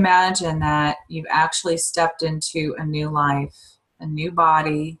you to imagine that you've actually stepped into a new life, a new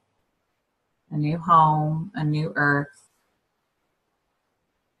body, a new home, a new earth.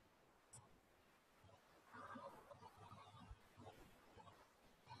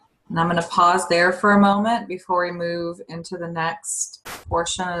 And I'm going to pause there for a moment before we move into the next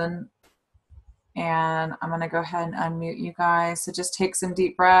portion. And I'm going to go ahead and unmute you guys. So just take some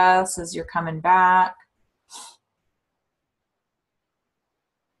deep breaths as you're coming back.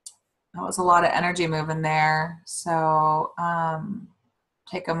 That was a lot of energy moving there. So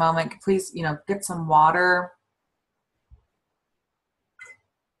take a moment, please, you know, get some water.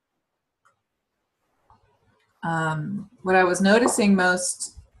 What I was noticing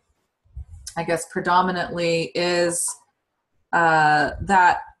most, I guess, predominantly is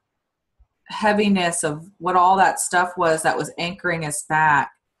that heaviness of what all that stuff was that was anchoring us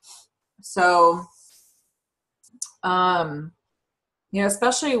back. So, you know,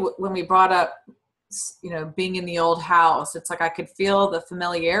 especially when we brought up, you know, being in the old house, it's like I could feel the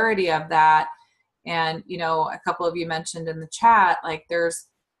familiarity of that. And, you know, a couple of you mentioned in the chat, like there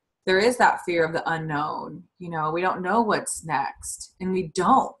is that fear of the unknown. You know, we don't know what's next, and we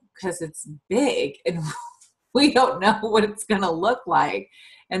don't, because it's big and we don't know what it's going to look like.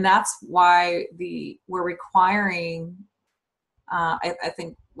 And that's why we're requiring, I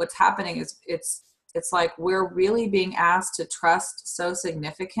think what's happening is it's like we're really being asked to trust so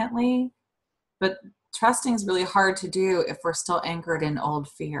significantly, but trusting is really hard to do if we're still anchored in old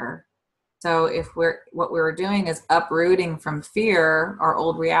fear. So what we're doing is uprooting from fear, our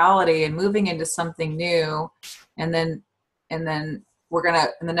old reality, and moving into something new. And then we're going to,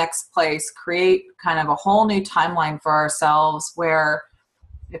 in the next place, create kind of a whole new timeline for ourselves where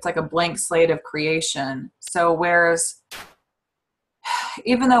it's like a blank slate of creation. So whereas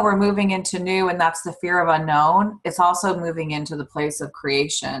even though we're moving into new and that's the fear of unknown, it's also moving into the place of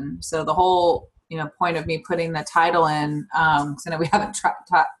creation. So the whole, point of me putting the title in, so I know we haven't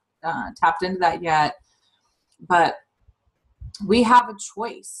tapped into that yet, but we have a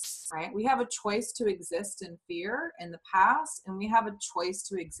choice, right? We have a choice to exist in fear in the past, and we have a choice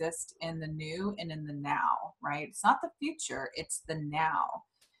to exist in the new and in the now, right? It's not the future, it's the now.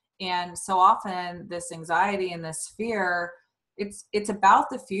 And so often this anxiety and this fear, it's about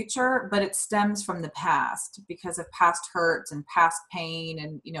the future, but it stems from the past because of past hurts and past pain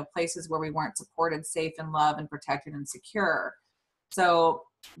and, places where we weren't supported, safe and loved and protected and secure. So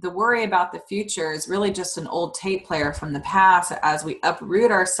the worry about the future is really just an old tape player from the past. As we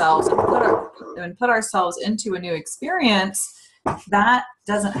uproot ourselves and put ourselves into a new experience, that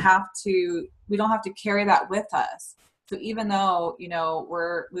doesn't have to, we don't have to carry that with us. So even though,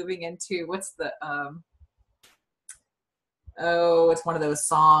 we're moving into it's one of those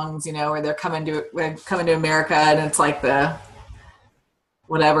songs, where they're coming to America, and it's like the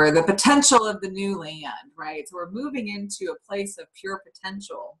potential of the new land, right? So we're moving into a place of pure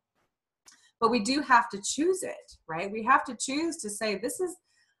potential, but we do have to choose it, right? We have to choose to say,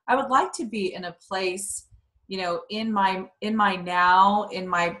 I would like to be in a place, in my now, in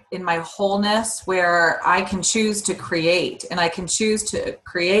my wholeness, where I can choose to create, and I can choose to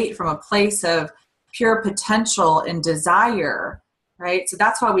create from a place of pure potential and desire, right? So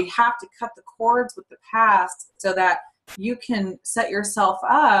that's why we have to cut the cords with the past so that you can set yourself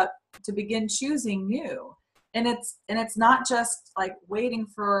up to begin choosing new. And it's not just like waiting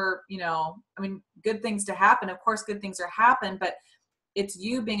for, good things to happen. Of course, good things are happen, but it's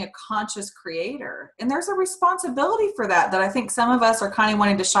you being a conscious creator. And there's a responsibility for that I think some of us are kind of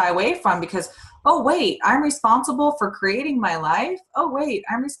wanting to shy away from, because, oh, wait, I'm responsible for creating my life. Oh, wait,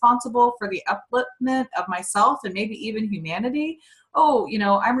 I'm responsible for the upliftment of myself and maybe even humanity. Oh,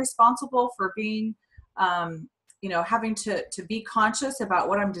 I'm responsible for being, having to be conscious about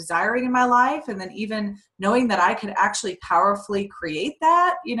what I'm desiring in my life. And then even knowing that I could actually powerfully create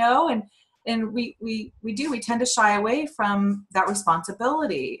that, and we tend to shy away from that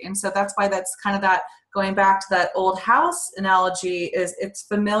responsibility. And so that's why that's kind of that, going back to that old house analogy, is it's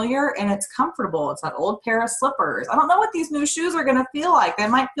familiar and it's comfortable. It's that old pair of slippers. I don't know what these new shoes are going to feel like. They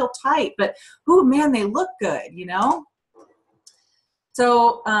might feel tight, but oh man, they look good,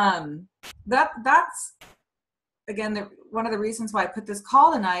 So that's again, one of the reasons why I put this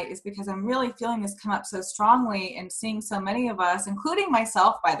call tonight is because I'm really feeling this come up so strongly, and seeing so many of us, including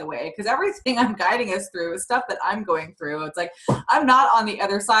myself, by the way, because everything I'm guiding us through is stuff that I'm going through. It's like, I'm not on the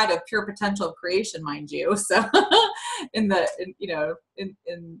other side of pure potential of creation, mind you. So in the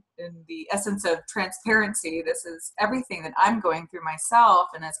essence of transparency, this is everything that I'm going through myself.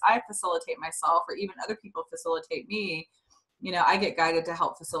 And as I facilitate myself, or even other people facilitate me, I get guided to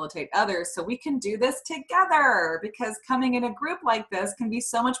help facilitate others, so we can do this together, because coming in a group like this can be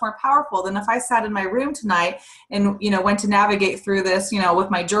so much more powerful than if I sat in my room tonight and, went to navigate through this,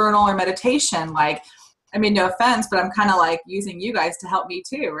 with my journal or meditation. Like, I mean, no offense, but I'm kind of like using you guys to help me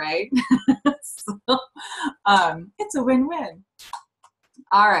too, right? So, it's a win-win.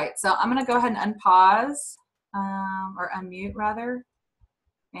 All right, so I'm going to go ahead and unpause, or unmute rather.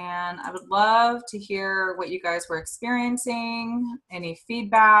 And I would love to hear what you guys were experiencing, any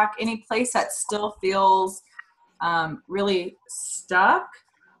feedback, any place that still feels really stuck.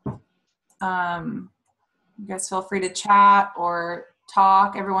 You guys feel free to chat or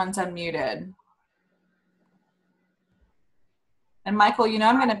talk. Everyone's unmuted. And Michael,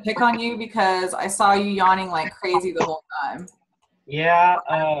 I'm going to pick on you because I saw you yawning like crazy the whole time. Yeah,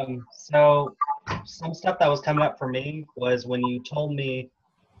 so some stuff that was coming up for me was when you told me,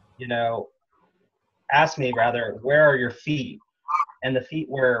 asked me rather, where are your feet? And the feet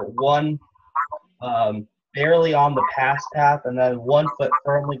were one barely on the past path, and then 1 foot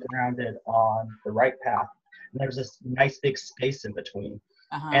firmly grounded on the right path. And there's this nice big space in between.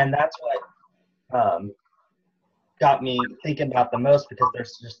 And that's what got me thinking about the most, because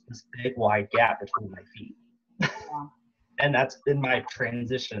there's just this big wide gap between my feet. And that's been my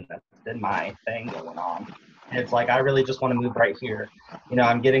transition. That's been my thing going on. And it's like, I really just want to move right here.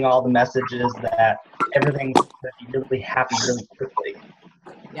 I'm getting all the messages that everything's going to be really happy really quickly.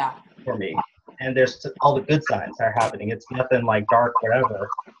 Yeah. For me. And there's all the good signs are happening. It's nothing like dark, whatever.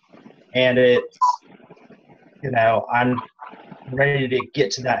 And it's, I'm ready to get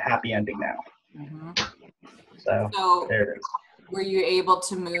to that happy ending now. So there it is. Were you able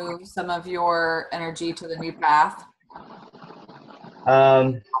to move some of your energy to the new path?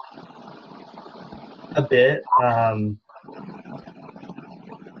 A bit.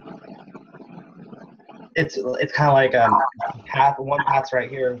 it's kind of like path. One path's right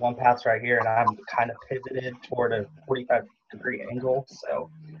here, one path's right here, and I'm kind of pivoted toward a 45-degree angle. So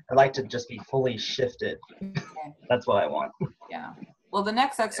I like to just be fully shifted. That's what I want. Yeah. Well, the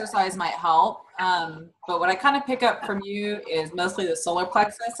next exercise might help. But what I kind of pick up from you is mostly the solar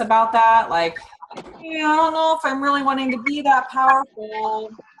plexus about that. Like, yeah, I don't know if I'm really wanting to be that powerful.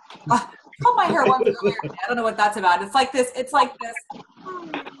 I pulled my hair once earlier today. I don't know what that's about. It's like this,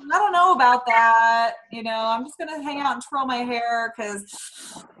 I don't know about that. You know, I'm just going to hang out and twirl my hair because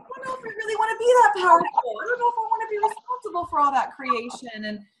I don't know if I really want to be that powerful. I don't know if I want to be responsible for all that creation.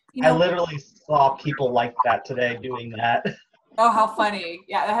 And, you know, I literally saw people like that today doing that. Oh, how funny.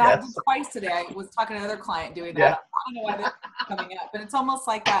 Yeah, that happened twice today. I was talking to another client doing that. Yeah. I don't know why this is coming up, but it's almost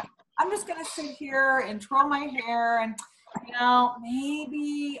like that. I'm just going to sit here and twirl my hair and, you know,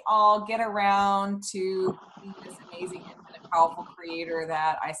 maybe I'll get around to being this amazing, infinite, powerful creator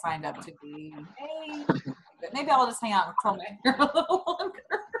that I signed up to be. But maybe I'll just hang out and twirl my hair a little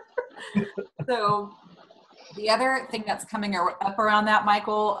longer. So the other thing that's coming up around that,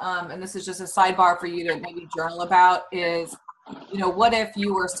 Michael, and this is just a sidebar for you to maybe journal about, is, you know, what if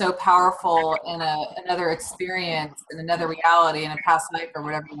you were so powerful in another experience, in another reality, in a past life, or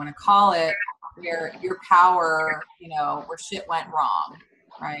whatever you want to call it, where your power, you know, where shit went wrong,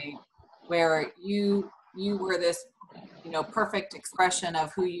 right? Where you were this, you know, perfect expression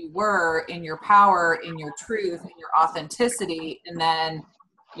of who you were in your power, in your truth, in your authenticity, and then,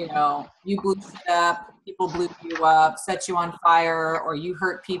 you know, you blew shit up, people blew you up, set you on fire, or you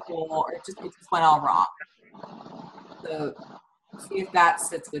hurt people, or it just went all wrong. So see if that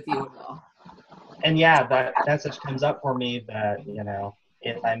sits with you a little. And yeah, that message comes up for me that, you know,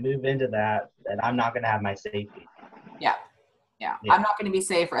 if I move into that, then I'm not going to have my safety. Yeah. I'm not going to be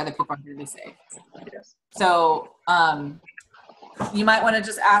safe, or other people aren't going to be safe. Yes. So you might want to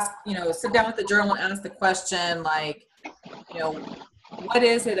just ask, you know, sit down with the journal and ask the question, like, you know, what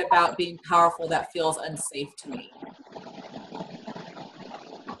is it about being powerful that feels unsafe to me?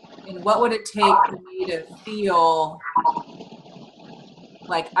 And what would it take for me to feel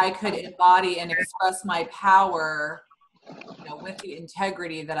like I could embody and express my power, you know, with the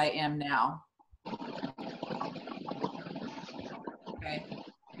integrity that I am now? Okay.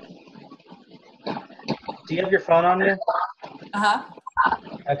 Do you have your phone on you? Uh-huh.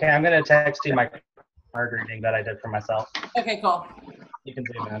 Okay, I'm going to text you my card reading that I did for myself. Okay, cool. You can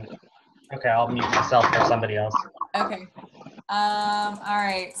zoom in. Okay, I'll mute myself for somebody else. Okay. All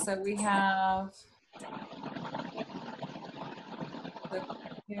right, so we have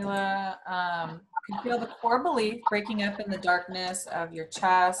Kayla, can feel the core belief breaking up in the darkness of your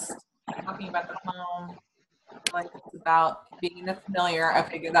chest, talking about the home, like it's about being in the familiar.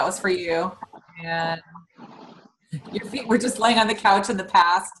 Okay, good, that was for you. And your feet were just laying on the couch in the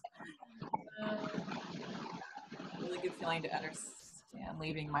past. Really good feeling to understand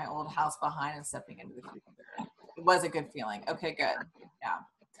leaving my old house behind and stepping into the future. It was a good feeling. Okay, good. Yeah.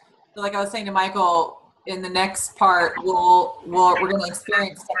 So like I was saying to Michael, in the next part, we're going to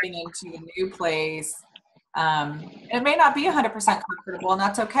experience stepping into a new place. It may not be 100% comfortable, and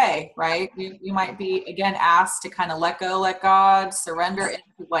that's okay, right? We might be, again, asked to kind of let go, let God, surrender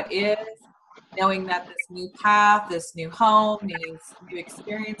into what is, knowing that this new path, this new home, these new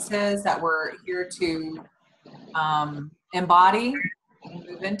experiences that we're here to embody and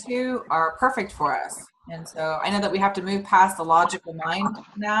move into are perfect for us. And so I know that we have to move past the logical mind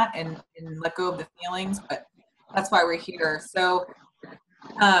in that and let go of the feelings, but that's why we're here. So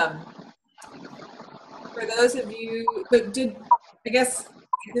for those of you, but did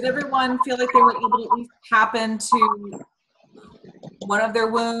everyone feel like they were able to at least tap into one of their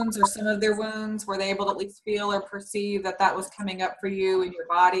wounds or some of their wounds? Were they able to at least feel or perceive that that was coming up for you in your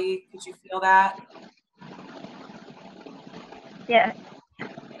body? Could you feel that? Yeah.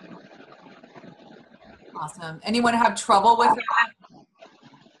 Awesome. Anyone have trouble with that?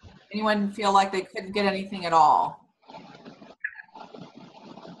 Anyone feel like they couldn't get anything at all?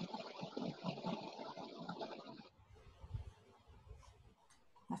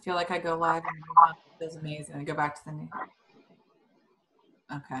 I feel like I go live and it feels amazing. I go back to the new.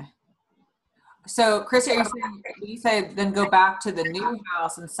 Okay. So, Chrissy, are you saying, did you say then go back to the new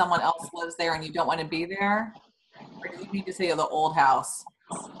house and someone else lives there and you don't want to be there? Or do you need to say the old house?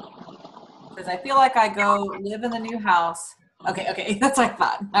 Because I feel like I go live in the new house. Okay, that's what I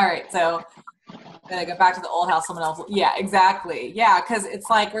thought. All right, so then I go back to the old house, someone else. Yeah, exactly. Yeah, because it's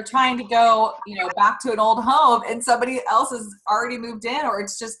like we're trying to go, back to an old home and somebody else has already moved in, or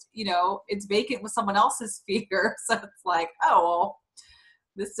it's just, it's vacant with someone else's fear. So it's like, oh, well,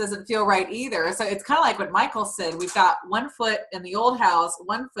 this doesn't feel right either. So it's kind of like what Michael said. We've got 1 foot in the old house,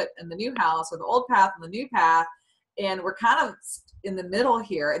 1 foot in the new house, or the old path and the new path. And we're kind of in the middle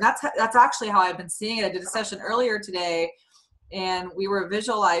here. And that's actually how I've been seeing it. I did a session earlier today, and we were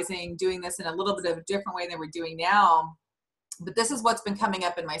visualizing doing this in a little bit of a different way than we're doing now. But this is what's been coming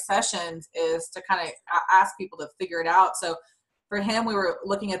up in my sessions, is to kind of ask people to figure it out. So for him, we were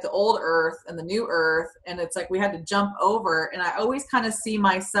looking at the old earth and the new earth, and it's like we had to jump over. And I always kind of see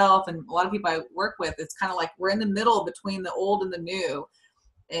myself, and a lot of people I work with, it's kind of like we're in the middle between the old and the new.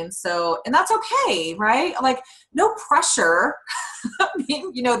 And so, and that's okay, right? Like, no pressure. I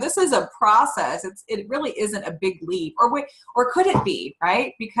mean, you know, this is a process. It really isn't a big leap, or could it be,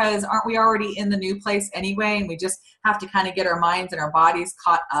 right? Because aren't we already in the new place anyway? And we just have to kind of get our minds and our bodies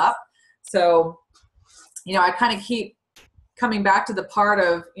caught up. So, you know, I kind of keep coming back to the part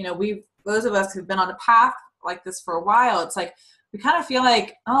of, you know, those of us who've been on a path like this for a while, it's like, we kind of feel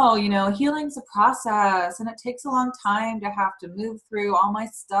like, oh, you know, healing's a process, and it takes a long time to have to move through all my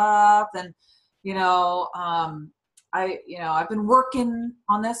stuff. And, you know, I've been working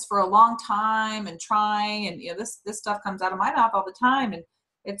on this for a long time and trying, and, you know, this stuff comes out of my mouth all the time. And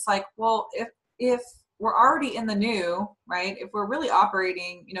it's like, well, if we're already in the new, right? If we're really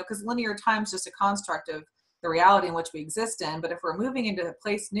operating, you know, because linear time is just a construct of the reality in which we exist in. But if we're moving into a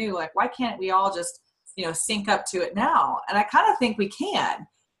place new, like, why can't we all just, you know, sync up to it now? And I kind of think we can.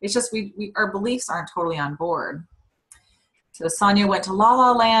 It's just our beliefs aren't totally on board. So Sonia went to La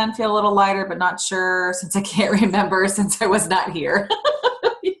La Land, feel a little lighter, but not sure since I can't remember since I was not here.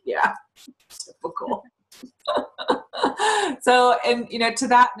 Yeah, typical. So, and, you know, to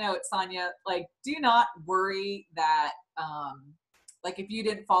that note, Sonia, like, do not worry that, like, if you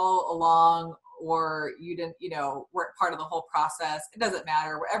didn't follow along, or you didn't, you know, weren't part of the whole process, it doesn't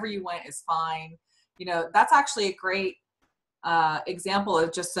matter. Wherever you went is fine. You know, that's actually a great example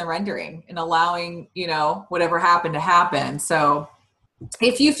of just surrendering and allowing, you know, whatever happened to happen. So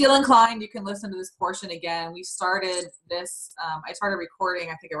if you feel inclined, you can listen to this portion again. We started this, I started recording,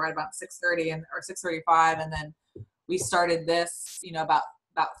 I think right about 6:30 or 6:35. And then we started this, you know, about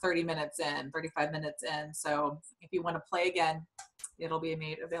 30 minutes in, 35 minutes in. So if you want to play again, it'll be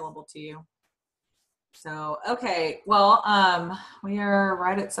made available to you. So, okay, well, we are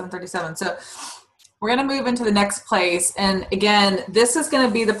right at 7:37. So we're going to move into the next place. And again, this is going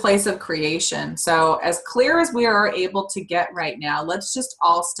to be the place of creation. So as clear as we are able to get right now, let's just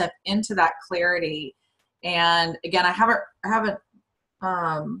all step into that clarity. And again, I haven't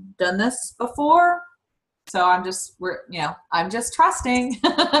done this before. So I'm just trusting.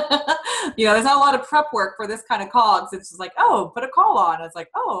 You know, there's not a lot of prep work for this kind of call. It's just like, oh, put a call on. It's like,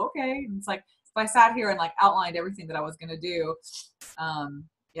 oh, okay. And it's like, if I sat here and like outlined everything that I was going to do, I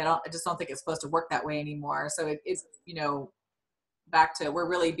just don't think it's supposed to work that way anymore. So it's, you know, back to, we're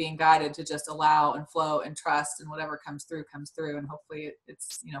really being guided to just allow and flow and trust, and whatever comes through. And hopefully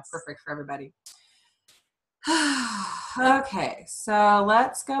it's, you know, perfect for everybody. Okay. So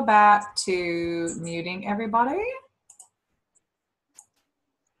let's go back to muting everybody.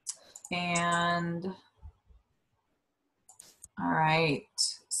 And all right.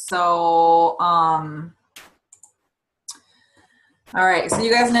 So, all right, so you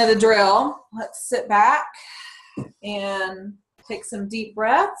guys know the drill. Let's sit back and take some deep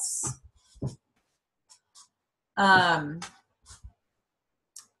breaths. And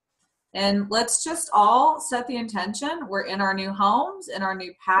let's just all set the intention. We're in our new homes, in our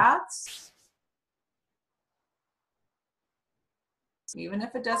new paths. Even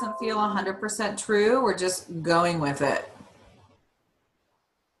if it doesn't feel 100% true, we're just going with it.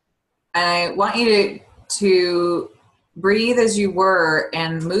 And I want you to breathe as you were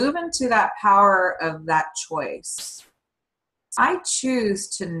and move into that power of that choice. I choose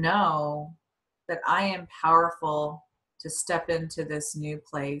to know that I am powerful to step into this new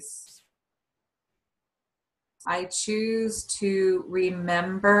place. I choose to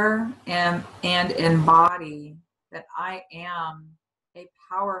remember and embody that I am a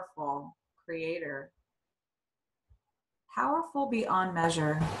powerful creator. Powerful beyond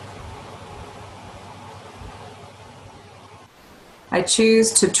measure. I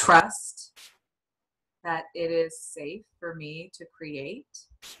choose to trust that it is safe for me to create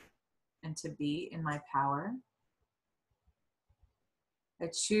and to be in my power. I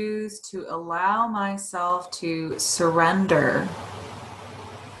choose to allow myself to surrender.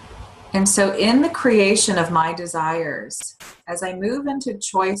 And so in the creation of my desires, as I move into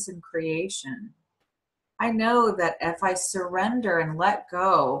choice and creation, I know that if I surrender and let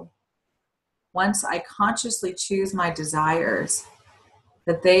go, once I consciously choose my desires,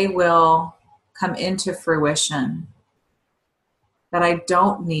 that they will come into fruition. that I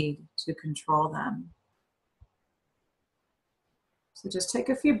don't need to control them. So just take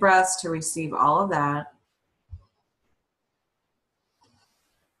a few breaths to receive all of that.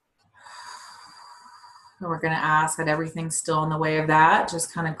 And we're going to ask that everything's still in the way of that.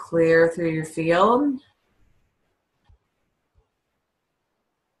 Just kind of clear through your field.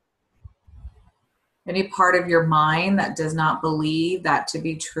 Any part of your mind that does not believe that to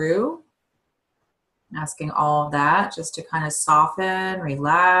be true. Asking all of that just to kind of soften,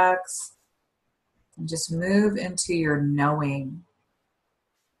 relax, and just move into your knowing.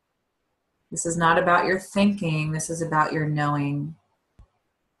 This is not about your thinking. This is about your knowing.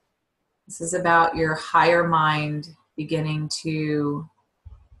 This is about your higher mind beginning to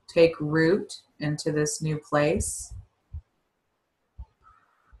take root into this new place.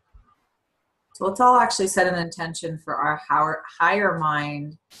 So let's all actually set an intention for our higher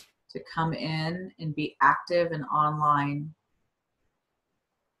mind to come in and be active and online.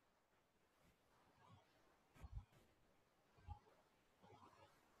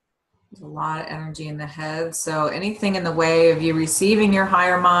 There's a lot of energy in the head. So anything in the way of you receiving your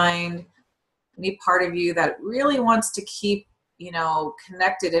higher mind, any part of you that really wants to keep,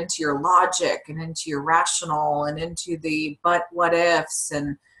 connected into your logic and into your rational and into the but what ifs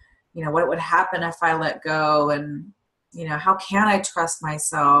and, what would happen if I let go and, how can I trust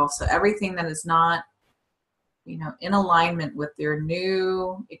myself? So everything that is not, in alignment with your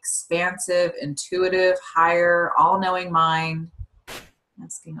new, expansive, intuitive, higher, all-knowing mind,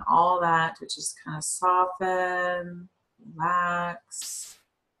 asking all that to just kind of soften, relax.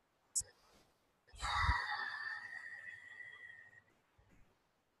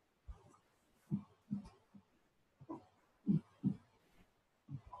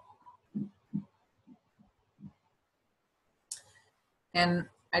 And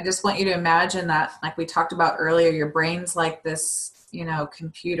I just want you to imagine that, like we talked about earlier, your brain's like this,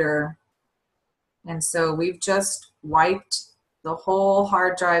 computer. And so we've just wiped the whole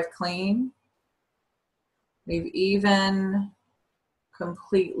hard drive clean. We've even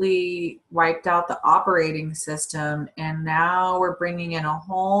completely wiped out the operating system. And now we're bringing in a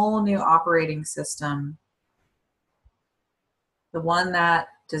whole new operating system. The one that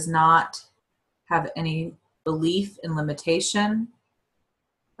does not have any belief in limitation.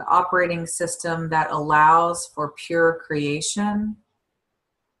 The operating system that allows for pure creation.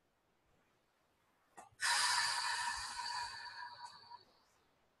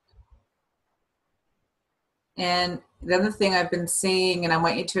 And the other thing I've been seeing, and I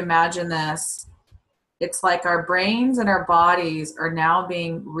want you to imagine this, it's like our brains and our bodies are now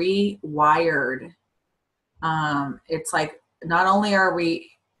being rewired. It's like not only are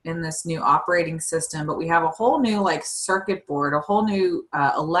we in this new operating system, but we have a whole new like circuit board, a whole new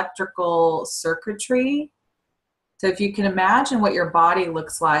electrical circuitry. So if you can imagine what your body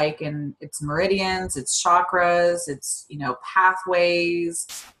looks like and its meridians, its chakras, its, pathways,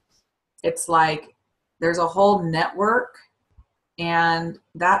 it's like there's a whole network, and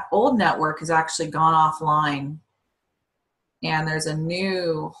that old network has actually gone offline. And there's a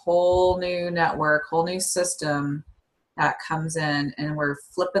whole new network, whole new system that comes in, and we're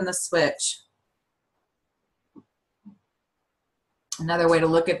flipping the switch. Another way to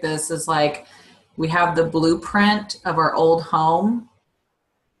look at this is like we have the blueprint of our old home,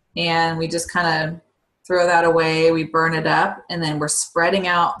 and we just kind of throw that away, we burn it up, and then we're spreading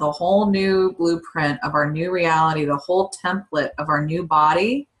out the whole new blueprint of our new reality, the whole template of our new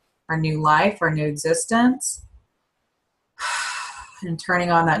body, our new life, our new existence, and turning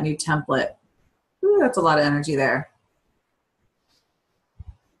on that new template. Ooh, that's a lot of energy there.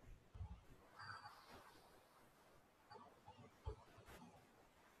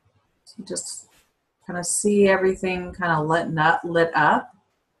 So just kind of see everything kind of lit up.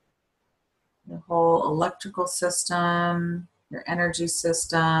 The whole electrical system, your energy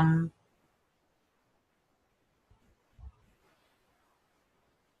system.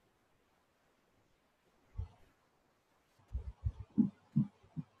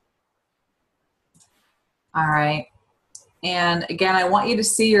 All right. And again, I want you to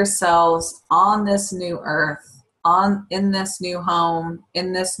see yourselves on this new earth, in this new home,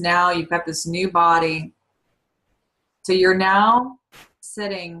 in this now, you've got this new body. So you're now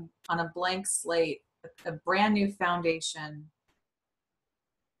sitting on a blank slate, a brand new foundation.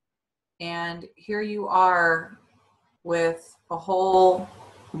 And here you are with a whole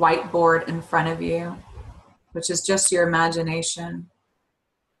whiteboard in front of you, which is just your imagination.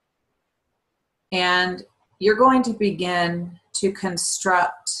 And you're going to begin to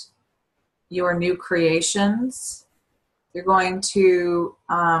construct your new creations. You're going to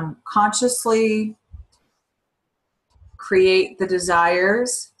consciously create the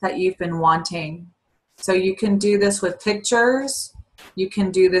desires that you've been wanting. So you can do this with pictures. You can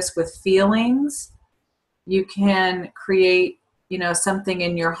do this with feelings. You can create, something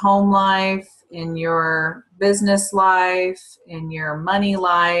in your home life, in your business life, in your money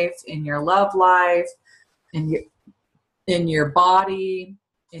life, in your love life, in your body,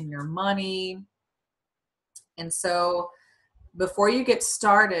 in your money. And so before you get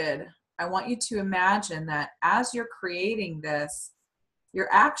started, I want you to imagine that as you're creating this,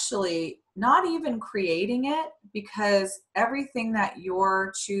 you're actually not even creating it, because everything that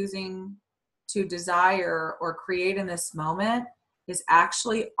you're choosing to desire or create in this moment is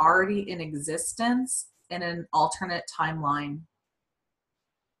actually already in existence in an alternate timeline.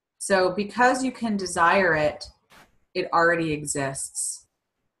 So because you can desire it, it already exists.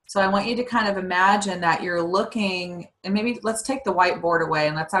 So I want you to kind of imagine that you're looking, and maybe let's take the whiteboard away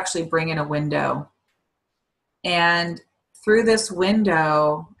and let's actually bring in a window. And through this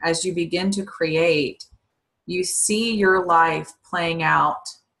window, as you begin to create, you see your life playing out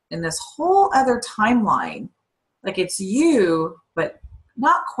in this whole other timeline. Like it's you, but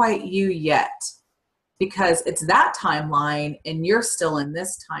not quite you yet, because it's that timeline and you're still in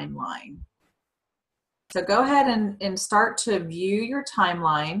this timeline. So go ahead and start to view your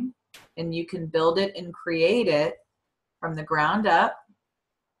timeline, and you can build it and create it from the ground up.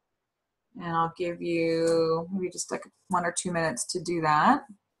 And I'll give you maybe just like 1 or 2 minutes to do that.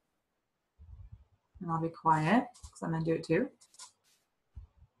 And I'll be quiet because I'm going to do it too.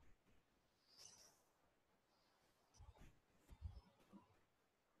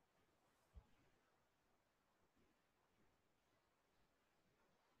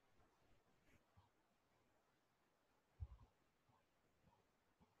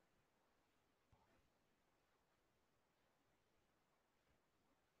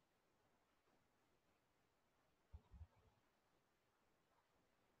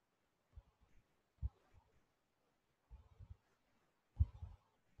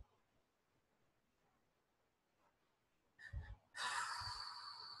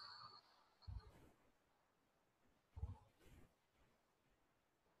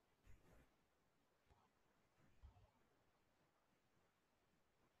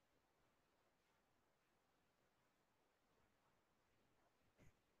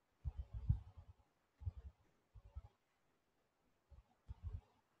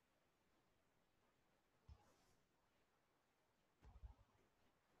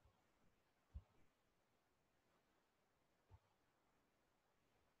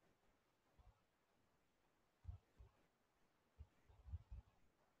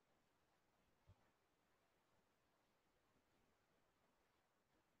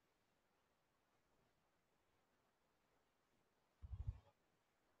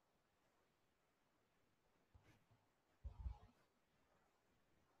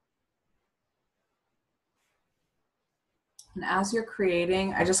 And as you're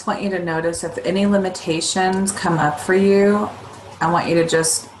creating, I just want you to notice if any limitations come up for you. I want you to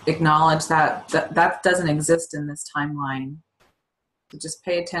just acknowledge that that doesn't exist in this timeline. So just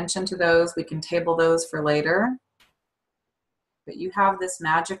pay attention to those. We can table those for later. But you have this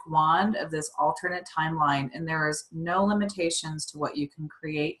magic wand of this alternate timeline, and there is no limitations to what you can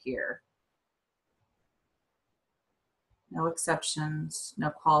create here. No exceptions, no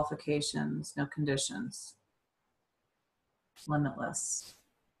qualifications, no conditions. Limitless.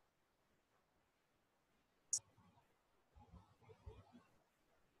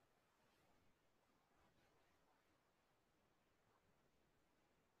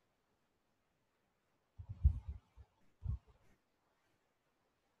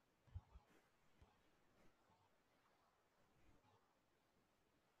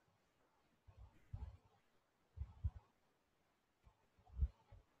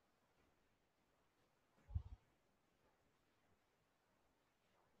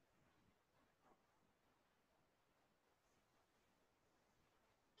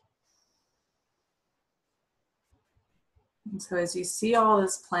 And so as you see all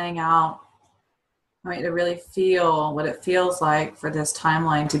this playing out, I want you to really feel what it feels like for this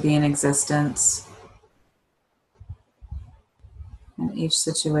timeline to be in existence in each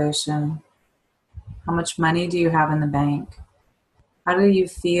situation. How much money do you have in the bank? How do you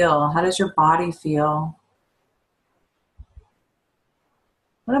feel? How does your body feel?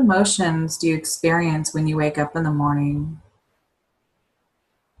 What emotions do you experience when you wake up in the morning?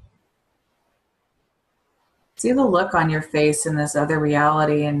 See the look on your face in this other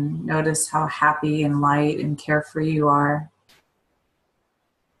reality and notice how happy and light and carefree you are.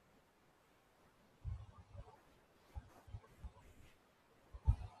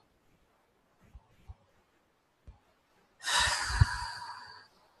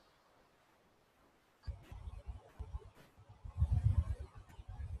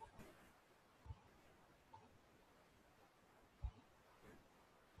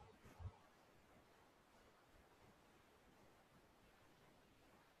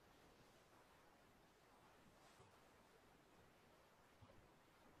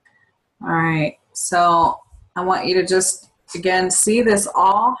 All right. So I want you to just, again, see this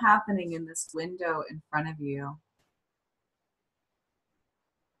all happening in this window in front of you.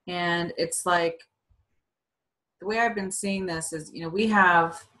 And it's like, the way I've been seeing this is, we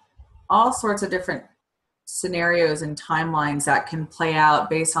have all sorts of different scenarios and timelines that can play out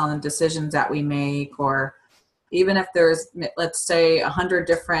based on the decisions that we make, or even if there's, let's say, 100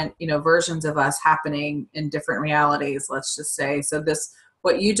 different, versions of us happening in different realities, let's just say. So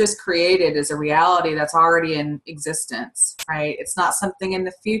what you just created is a reality that's already in existence, right? It's not something in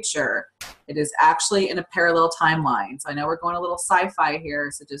the future. It is actually in a parallel timeline. So I know we're going a little sci-fi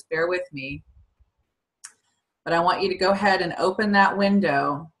here, so just bear with me. But I want you to go ahead and open that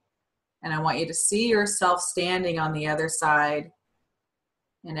window, and I want you to see yourself standing on the other side,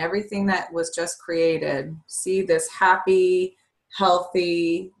 and everything that was just created. See this happy,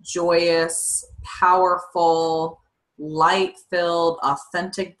 healthy, joyous, powerful, light-filled,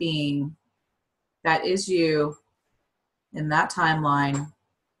 authentic being that is you in that timeline.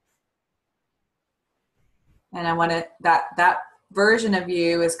 And I want to, that version of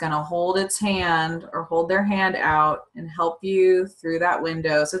you is going to hold its hand or hold their hand out and help you through that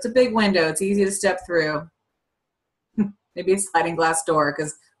window. So it's a big window. It's easy to step through. Maybe a sliding glass door,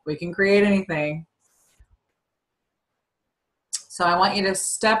 because we can create anything. So I want you to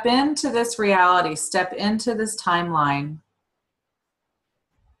step into this reality, step into this timeline.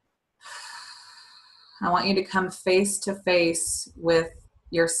 I want you to come face to face with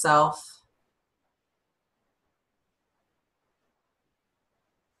yourself.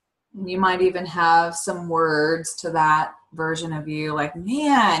 And you might even have some words to that version of you, like,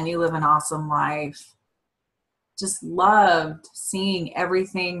 man, you live an awesome life. Just loved seeing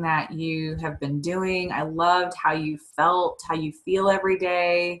everything that you have been doing. I loved how you felt, how you feel every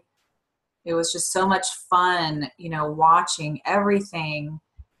day. It was just so much fun, watching everything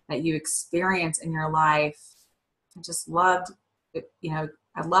that you experience in your life. I just loved it, I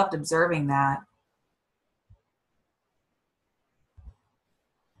loved observing that.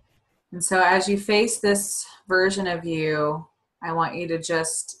 And so as you face this version of you, I want you to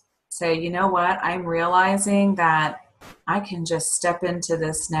just say, you know what, I'm realizing that I can just step into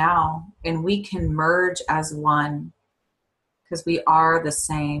this now, and we can merge as one, because we are the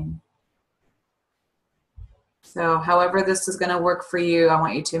same. So however this is going to work for you, I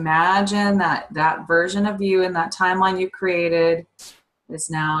want you to imagine that version of you in that timeline you created is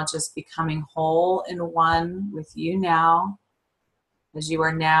now just becoming whole and one with you now, as you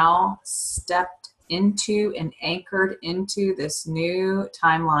are now stepped into and anchored into this new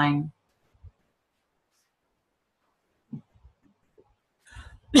timeline.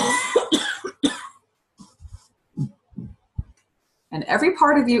 And every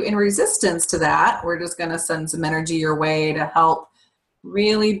part of you in resistance to that, we're just going to send some energy your way to help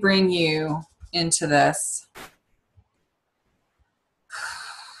really bring you into this.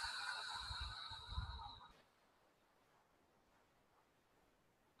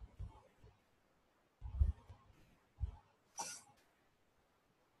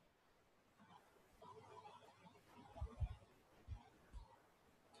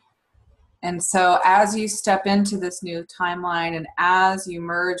 And so as you step into this new timeline and as you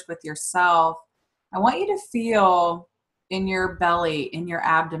merge with yourself, I want you to feel in your belly, in your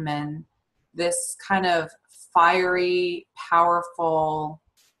abdomen, this kind of fiery, powerful,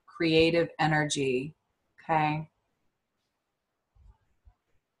 creative energy, okay?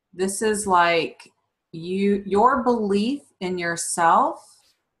 This is like your belief in yourself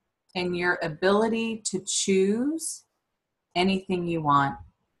and your ability to choose anything you want.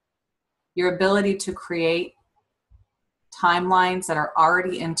 Your ability to create timelines that are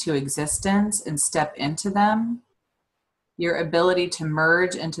already into existence and step into them. Your ability to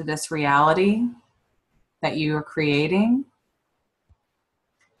merge into this reality that you are creating.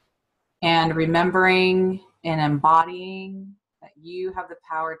 And remembering and embodying that you have the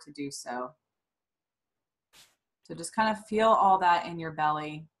power to do so. So just kind of feel all that in your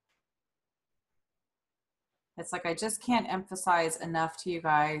belly. It's like I just can't emphasize enough to you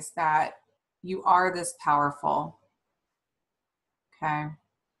guys that you are this powerful. Okay.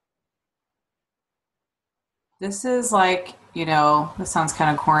 This is like, this sounds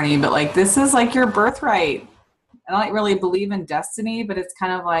kind of corny, but like this is like your birthright. I don't really believe in destiny, but it's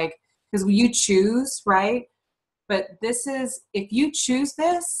kind of like, because you choose, right? But this is, if you choose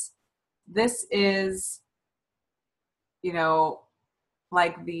this is,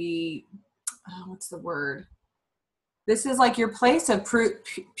 like what's the word? This is like your place of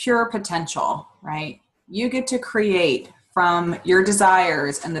pure potential, right? You get to create from your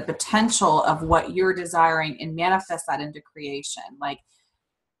desires and the potential of what you're desiring and manifest that into creation. Like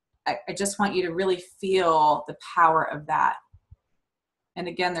I just want you to really feel the power of that. And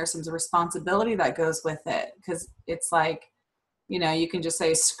again, there's some responsibility that goes with it, because it's like, you know, you can just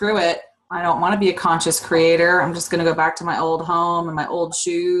say, screw it. I don't want to be a conscious creator. I'm just going to go back to my old home and my old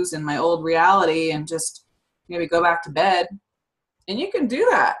shoes and my old reality and just maybe go back to bed. And you can do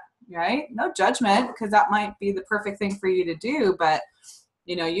that, right? No judgment, because that might be the perfect thing for you to do. But,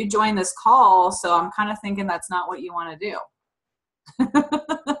 you know, you join this call, so I'm kind of thinking that's not what you want to do.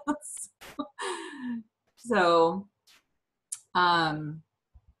 So,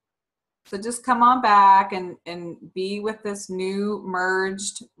 so just come on back and be with this new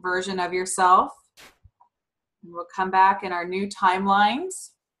merged version of yourself. We'll come back in our new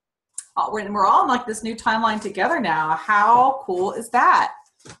timelines. We're all in like this new timeline together now. How cool is that?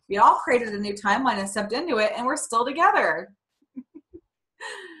 We all created a new timeline and stepped into it, and we're still together.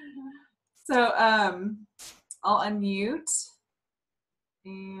 So I'll unmute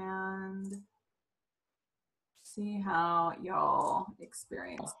and see how y'all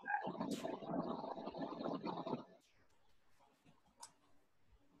experience that.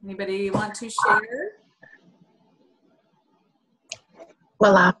 Anybody want to share?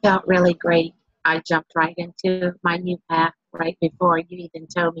 Well, I felt really great. I jumped right into my new path right before you even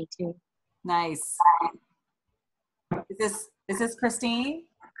told me to. Nice. Is this Christine?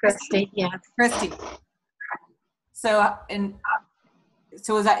 Christy, yes. Christy. So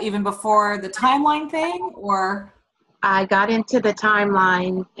so was that even before the timeline thing, or? I got into the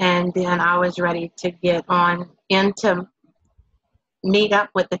timeline, and then I was ready to get on into meet up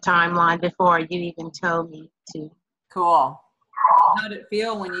with the timeline before you even told me to. Cool. How did it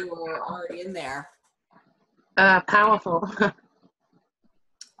feel when you were already in there? Powerful.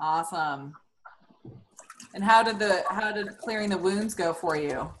 Awesome. And how did clearing the wounds go for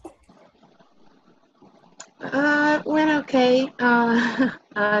you? It went okay.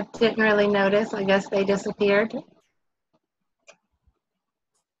 I didn't really notice. I guess they disappeared.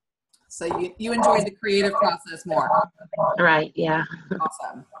 So you enjoyed the creative process more. Right, yeah.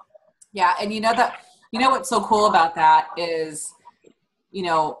 Awesome. Yeah, and you know what's so cool about that is, you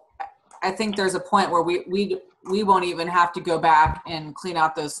know, I think there's a point where we won't even have to go back and clean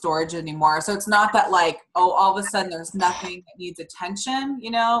out those storage anymore. So it's not that like, oh, all of a sudden there's nothing that needs attention,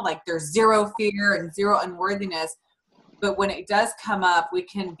 you know, like there's zero fear and zero unworthiness. But when it does come up, we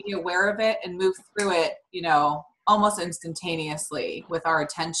can be aware of it and move through it, you know, almost instantaneously with our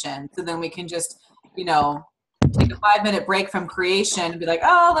attention. So then we can just, you know, take a 5-minute break from creation and be like,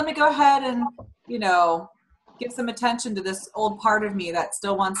 oh, let me go ahead and, you know, give some attention to this old part of me that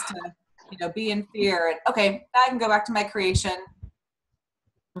still wants to, you know, be in fear. And okay, now I can go back to my creation.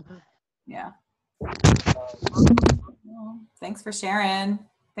 Yeah. Well, thanks for sharing.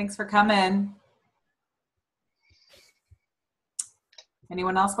 Thanks for coming.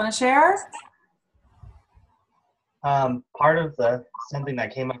 Anyone else want to share? Part of something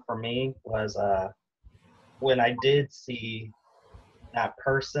that came up for me was when I did see that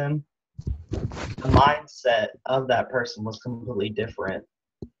person, the mindset of that person was completely different.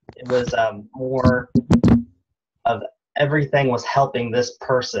 It was more of everything was helping this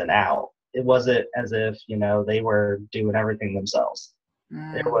person out. It wasn't as if, you know, they were doing everything themselves.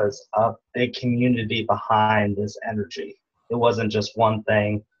 There was a big community behind this energy. It wasn't just one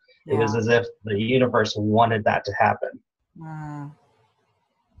thing. It was as if the universe wanted that to happen.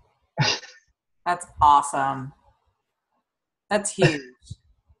 That's awesome. That's huge.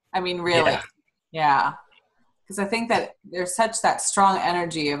 I mean, really. Yeah. Because I think that there's that strong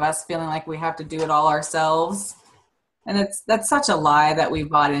energy of us feeling like we have to do it all ourselves. And that's such a lie that we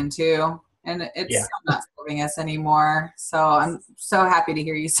bought into. And it's so not serving us anymore. So I'm so happy to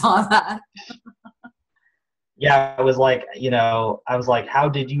hear you saw that. Yeah, it was like, you know, I was like, how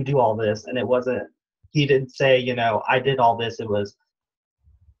did you do all this? And it wasn't, he didn't say, you know, I did all this. It was,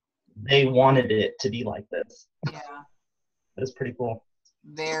 they wanted it to be like this. Yeah. It was pretty cool.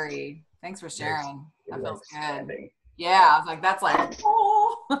 Very. Thanks for sharing. That feels good. Exciting. Yeah, I was like, that's like,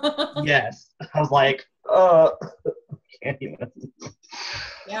 oh. Yes. I was like, can't even.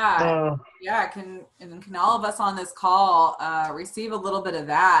 Yeah. Yeah. Can all of us on this call receive a little bit of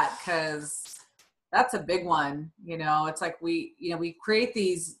that? Because that's a big one. You know, it's like we create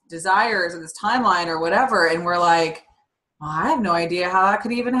these desires or this timeline or whatever, and we're like, well, I have no idea how that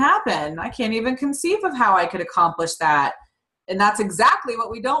could even happen. I can't even conceive of how I could accomplish that. And that's exactly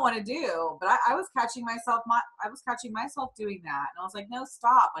what we don't want to do. But I was catching myself doing that. And I was like, no,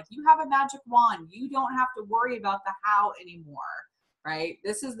 stop. Like, you have a magic wand. You don't have to worry about the how anymore, right?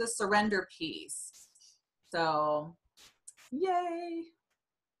 This is the surrender piece. So, yay.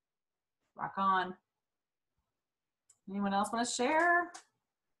 Rock on. Anyone else want to share?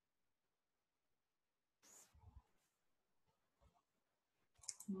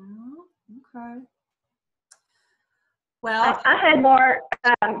 Okay. Well, I had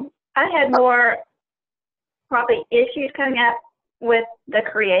more probably issues coming up with the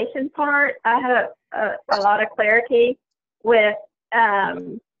creation part. I had a lot of clarity with,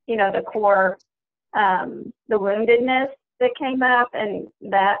 the core, the woundedness that came up, and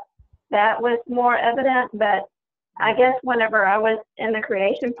that was more evident. But I guess whenever I was in the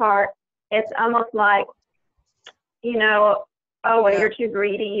creation part, it's almost like, oh, well, you're too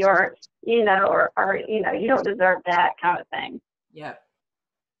greedy, or you don't deserve that kind of thing. Yep.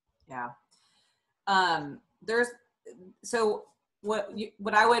 Yeah. So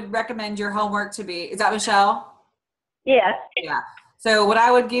what I would recommend your homework to be, is that Michelle? Yes. Yeah. So what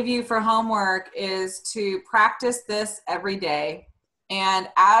I would give you for homework is to practice this every day. And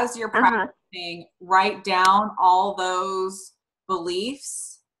as you're practicing, write down all those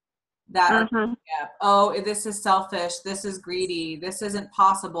beliefs that oh, this is selfish, this is greedy, this isn't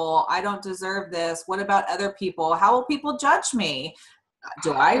possible, I don't deserve this, what about other people, how will people judge me,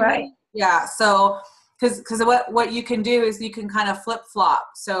 do I right. Yeah. So because what you can do is you can kind of flip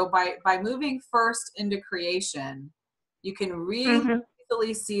flop. So by moving first into creation, you can really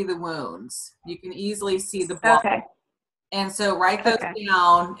easily see the wounds, you can easily see the block. Okay. And so write those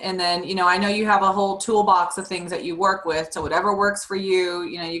down, and then, I know you have a whole toolbox of things that you work with. So whatever works for you,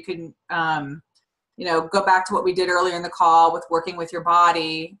 you can, go back to what we did earlier in the call with working with your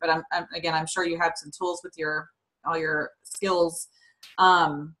body. But I'm sure you have some tools with all your skills.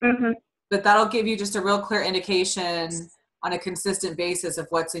 But that'll give you just a real clear indication on a consistent basis of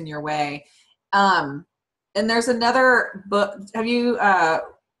what's in your way. And there's another book. Have you,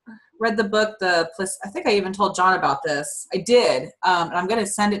 read the book, I think I even told John about this. I did. And I'm going to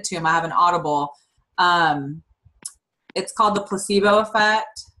send it to him. I have an Audible. It's called The Placebo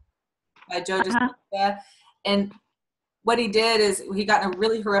Effect by Joe Dispenza. And what he did is he got in a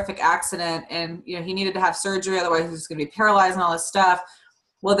really horrific accident, and, he needed to have surgery. Otherwise he was going to be paralyzed and all this stuff.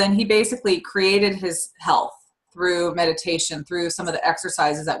 Well, then he basically created his health through meditation, through some of the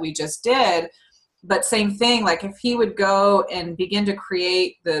exercises that we just did. But same thing, like if he would go and begin to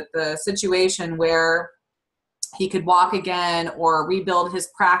create the situation where he could walk again or rebuild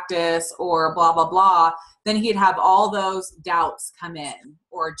his practice or blah, blah, blah, then he'd have all those doubts come in,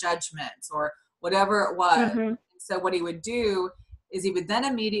 or judgments, or whatever it was. So what he would do is he would then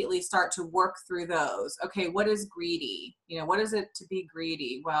immediately start to work through those. Okay, what is greedy? What is it to be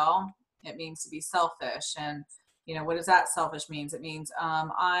greedy? Well, it means to be selfish. And, what does that selfish means? It means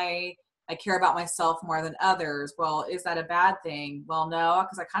I care about myself more than others. Well, is that a bad thing? Well, no,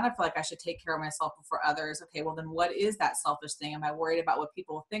 because I kind of feel like I should take care of myself before others. Okay, well then what is that selfish thing? Am I worried about what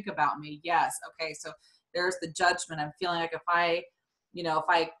people will think about me? Yes. Okay, so there's the judgment. I'm feeling like if I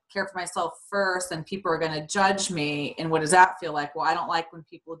care for myself first, then people are going to judge me. And what does that feel like? Well, I don't like when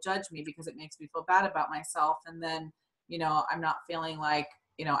people judge me because it makes me feel bad about myself. And then, I'm not feeling like,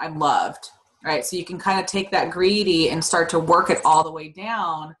 I'm loved, right? So you can kind of take that greedy and start to work it all the way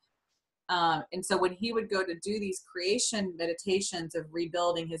down. And so when he would go to do these creation meditations of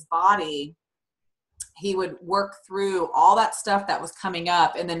rebuilding his body, he would work through all that stuff that was coming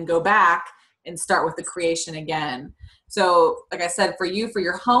up and then go back and start with the creation again. So like I said, for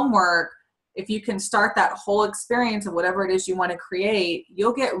your homework, if you can start that whole experience of whatever it is you want to create,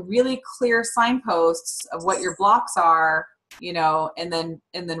 you'll get really clear signposts of what your blocks are, and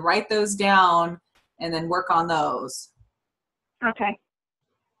then write those down and then work on those. Okay.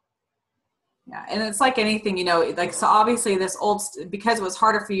 Yeah, and it's like anything, so obviously because it was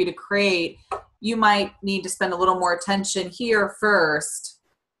harder for you to create, you might need to spend a little more attention here first.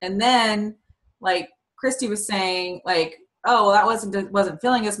 And then, like Christy was saying, like, oh, well, that wasn't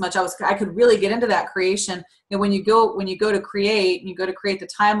feeling as much. I could really get into that creation. And when you go to create, and you go to create the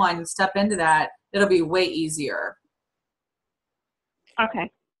timeline and step into that, it'll be way easier.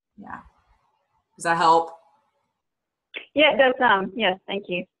 Okay. Yeah. Does that help? Yeah, it does. Yes, thank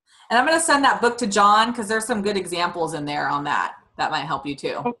you. And I'm going to send that book to John because there's some good examples in there on that. That might help you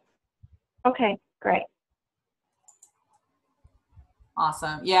too. Okay, great.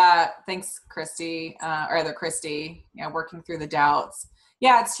 Awesome. Yeah. Thanks, Christy, Christy. Yeah. Working through the doubts.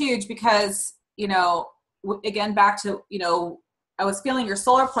 Yeah. It's huge because, again, back to, I was feeling your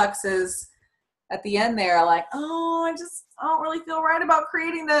solar plexus at the end there, like, oh, I don't really feel right about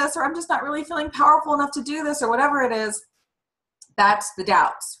creating this, or I'm just not really feeling powerful enough to do this, or whatever it is. That's the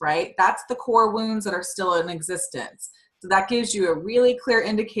doubts, right? That's the core wounds that are still in existence. So that gives you a really clear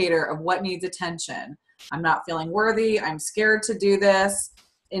indicator of what needs attention. I'm not feeling worthy. I'm scared to do this.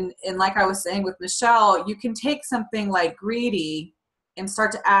 And like I was saying with Michelle, you can take something like greedy and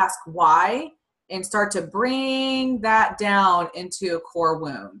start to ask why, and start to bring that down into a core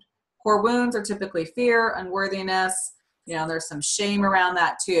wound. Core wounds are typically fear, unworthiness, you know, there's some shame around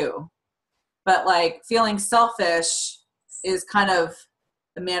that too. But like feeling selfish is kind of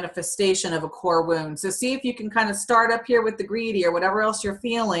the manifestation of a core wound. So see if you can kind of start up here with the greedy or whatever else you're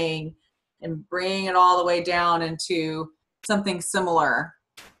feeling and bring it all the way down into something similar.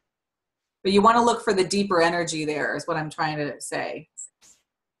 But you want to look for the deeper energy there is what I'm trying to say.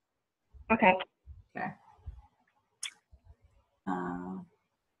 Okay. Okay.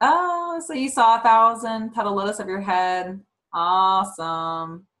 Oh, so you saw 1,000 petal lotus of your head.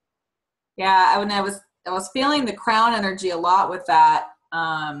 Awesome. Yeah, I was feeling the crown energy a lot with that.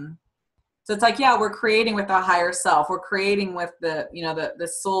 So it's like, yeah, we're creating with the higher self. We're creating with the, you know, the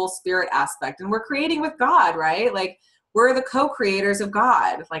soul spirit aspect, and we're creating with God, right? Like we're the co-creators of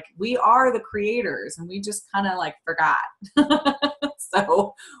God. Like we are the creators, and we just kind of like forgot.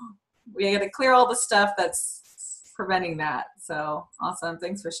 So we got to clear all the stuff that's preventing that. So awesome.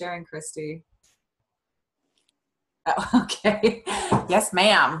 Thanks for sharing, Christy. Oh, okay. Yes,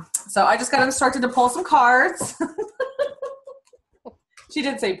 ma'am. So I just got instructed to pull some cards. She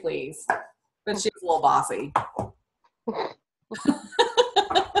did say please, but she was a little bossy.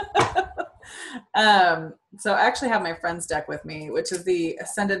 So I actually have my friend's deck with me, which is the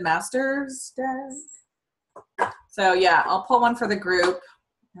Ascended Masters deck. So yeah, I'll pull one for the group,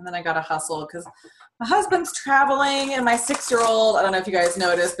 and then I got to hustle because my husband's traveling, and my 6-year-old, I don't know if you guys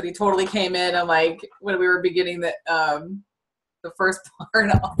noticed, but he totally came in and like when we were beginning the first part,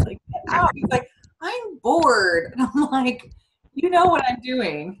 I was like, get out. He's like, I'm bored. And I'm like, you know what I'm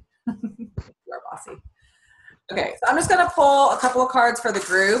doing. You're bossy. Okay, so I'm just going to pull a couple of cards for the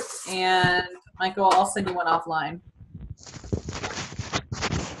group, and Michael, I'll send you one offline.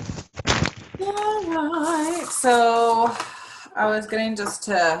 All right, so I was going just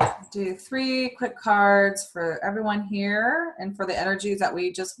to do 3 quick cards for everyone here and for the energies that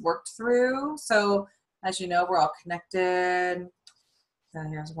we just worked through. So as you know, we're all connected. So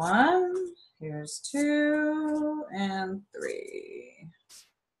here's 1, here's 2, and 3.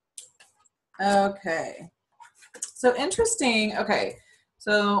 Okay. So interesting. Okay.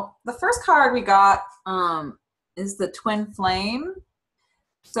 So the first card we got is the Twin Flame.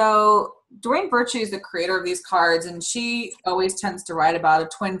 So Doreen Virtue is the creator of these cards, and she always tends to write about a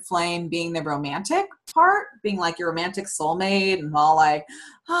twin flame being the romantic part, being like your romantic soulmate, and all like,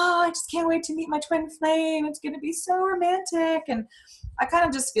 oh, I just can't wait to meet my twin flame. It's going to be so romantic. And I kind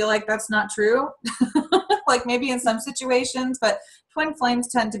of just feel like that's not true. Like maybe in some situations, but twin flames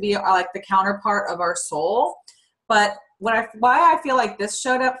tend to be like the counterpart of our soul. But why I feel like this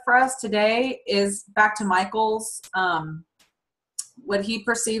showed up for us today is back to Michael's, what he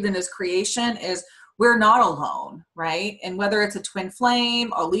perceived in his creation is we're not alone, right? And whether it's a twin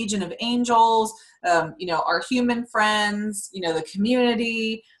flame, a legion of angels, you know, our human friends, you know, the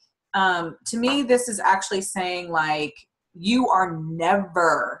community, to me, this is actually saying like, you are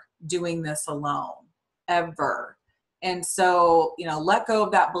never doing this alone, ever. And so, you know, let go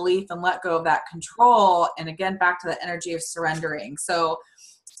of that belief and let go of that control. And again, back to the energy of surrendering. So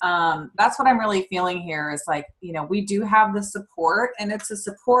that's what I'm really feeling here is like, you know, we do have the support, and it's a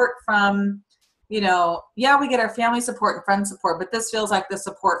support from, you know, yeah, we get our family support and friend support, but this feels like the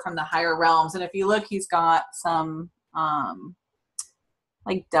support from the higher realms. And if you look, he's got some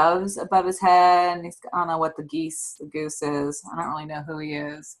like doves above his head, and I don't know what the goose is. I don't really know who he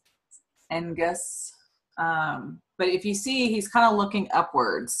is. Angus. But if you see, he's kind of looking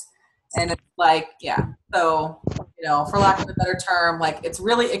upwards, and it's like, yeah. So, you know, for lack of a better term, like it's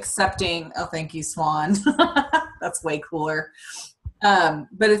really accepting. Oh, thank you, Swan. That's way cooler.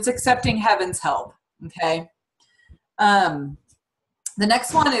 But it's accepting heaven's help. Okay. The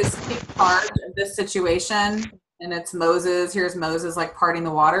next one is take charge of this situation, and it's Moses. Here's Moses like parting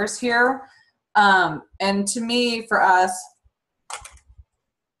the waters here. And to me, for us,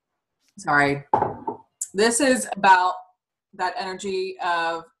 sorry, this is about that energy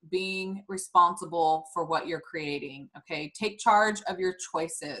of being responsible for what you're creating. Okay. Take charge of your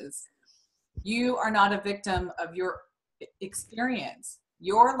choices. You are not a victim of your experience.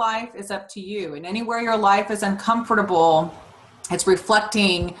 Your life is up to you. And anywhere your life is uncomfortable, it's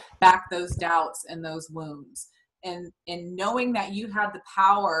reflecting back those doubts and those wounds. And knowing that you have the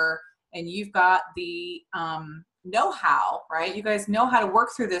power and you've got the know-how, right? You guys know how to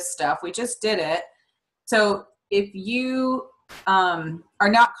work through this stuff. We just did it. So if you are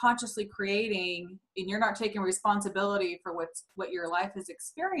not consciously creating and you're not taking responsibility for what your life is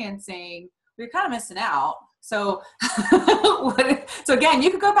experiencing, you're kind of missing out. So, so again, you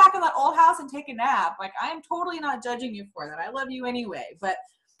could go back in that old house and take a nap. Like, I'm totally not judging you for that. I love you anyway. But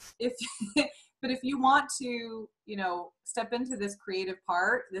if but if you want to, you know, step into this creative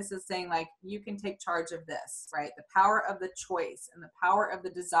part, this is saying like, you can take charge of this, right? The power of the choice and the power of the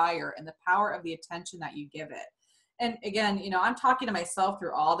desire and the power of the attention that you give it. And again, you know, I'm talking to myself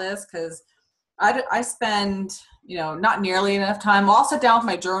through all this because I spend, you know, not nearly enough time. I'll sit down with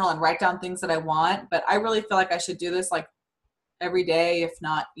my journal and write down things that I want, but I really feel like I should do this like every day, if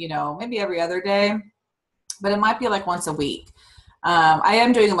not, you know, maybe every other day, but it might be like once a week. I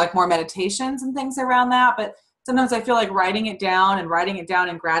am doing like more meditations and things around that, but sometimes I feel like writing it down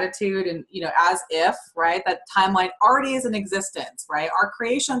in gratitude and, you know, as if, right, that timeline already is in existence, right? Our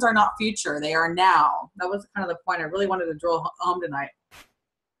creations are not future. They are now. That was kind of the point I really wanted to drill home tonight.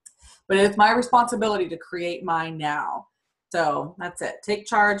 But it's my responsibility to create mine now. So that's it. Take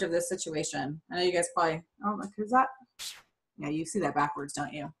charge of this situation. I know you guys probably, oh, like, who's that? Yeah, you see that backwards,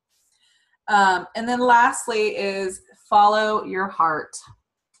 don't you? And then lastly is follow your heart.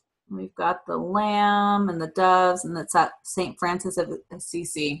 We've got the lamb and the doves, and that's at St. Francis of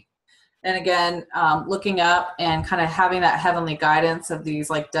Assisi. And again, looking up and kind of having that heavenly guidance of these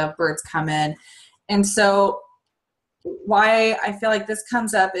like dove birds come in. And so why I feel like this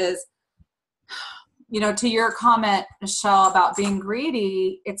comes up is, you know, to your comment, Michelle, about being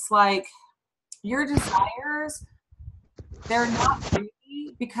greedy, it's like your desires, they're not greedy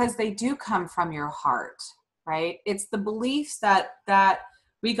because they do come from your heart, right? It's the beliefs that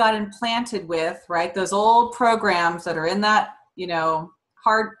we got implanted with, right? Those old programs that are in that, you know,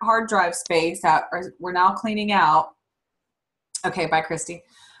 hard drive space that we're now cleaning out. Okay, bye, Christy.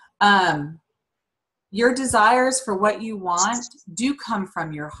 Your desires for what you want do come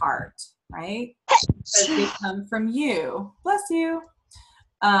from your heart, right? Because they come from you. Bless you.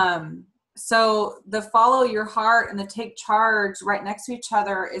 So the follow your heart and the take charge right next to each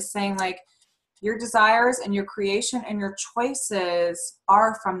other is saying like your desires and your creation and your choices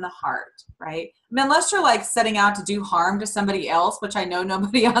are from the heart, right? I mean, unless you're like setting out to do harm to somebody else, which I know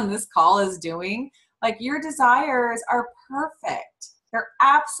nobody on this call is doing, like your desires are perfect. They're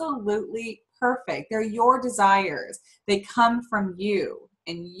absolutely perfect. They're your desires. They come from you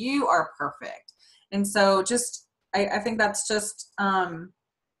and you are perfect. And so just, I think that's just,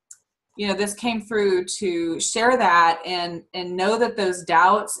 you know, this came through to share that and know that those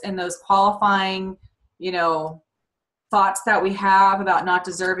doubts and those qualifying, you know, thoughts that we have about not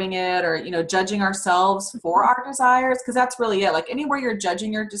deserving it or, you know, judging ourselves for our desires, because that's really it. Like anywhere you're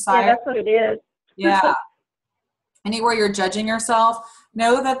judging your desire. Yeah, that's what it is. Yeah. Anywhere you're judging yourself,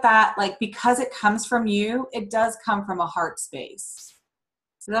 know that like, because it comes from you, it does come from a heart space.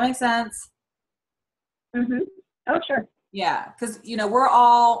 Does that make sense? Mm-hmm. Oh, sure. Yeah. Because, you know, we're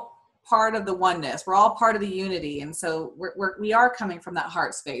all part of the oneness. We're all part of the unity. And so we are coming from that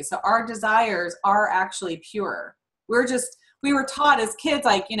heart space. So our desires are actually pure. We were taught as kids,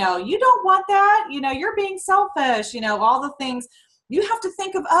 like, you know, you don't want that, you know, you're being selfish, you know, all the things. You have to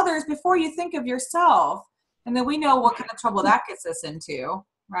think of others before you think of yourself. And then we know what kind of trouble that gets us into,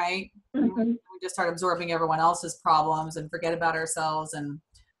 right? Mm-hmm. We just start absorbing everyone else's problems and forget about ourselves. And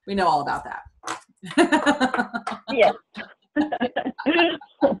we know all about that. Yeah.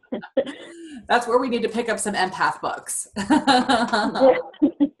 That's where we need to pick up some empath books.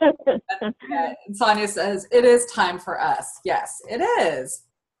 And Sonia says, it is time for us. Yes, it is.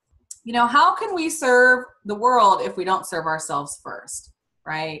 You know, how can we serve the world if we don't serve ourselves first?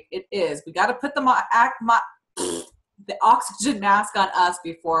 Right? It is. We got to put the oxygen mask on us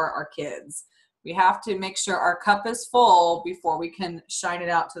before our kids. We have to make sure our cup is full before we can shine it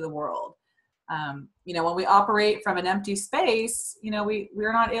out to the world. You know, when we operate from an empty space, you know,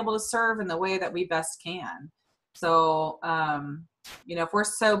 we're not able to serve in the way that we best can. So, you know, if we're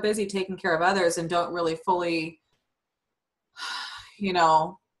so busy taking care of others and don't really fully, you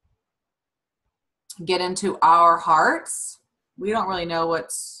know, get into our hearts, we don't really know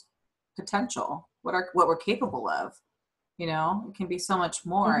what's potential, what we're capable of. You know, it can be so much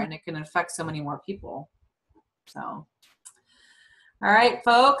more, and it can affect so many more people. So, all right,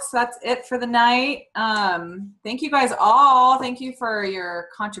 folks, that's it for the night. Thank you guys all. Thank you for your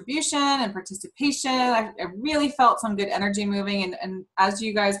contribution and participation. I really felt some good energy moving. And as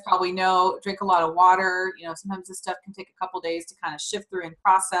you guys probably know, drink a lot of water. You know, sometimes this stuff can take a couple days to kind of shift through and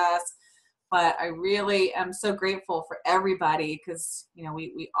process. But I really am so grateful for everybody because, you know,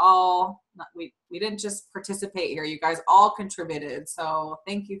 we didn't just participate here. You guys all contributed. So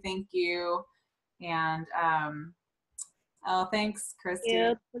thank you. And oh, thanks, Christy.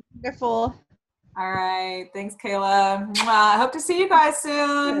 Yeah, that's wonderful. All right. Thanks, Kayla. I hope to see you guys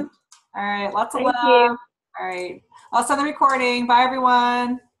soon. All right. Lots of love. Thank you. All right. I'll send the recording. Bye,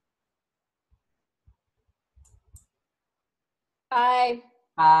 everyone. Bye.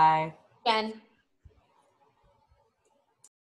 Bye. Jen.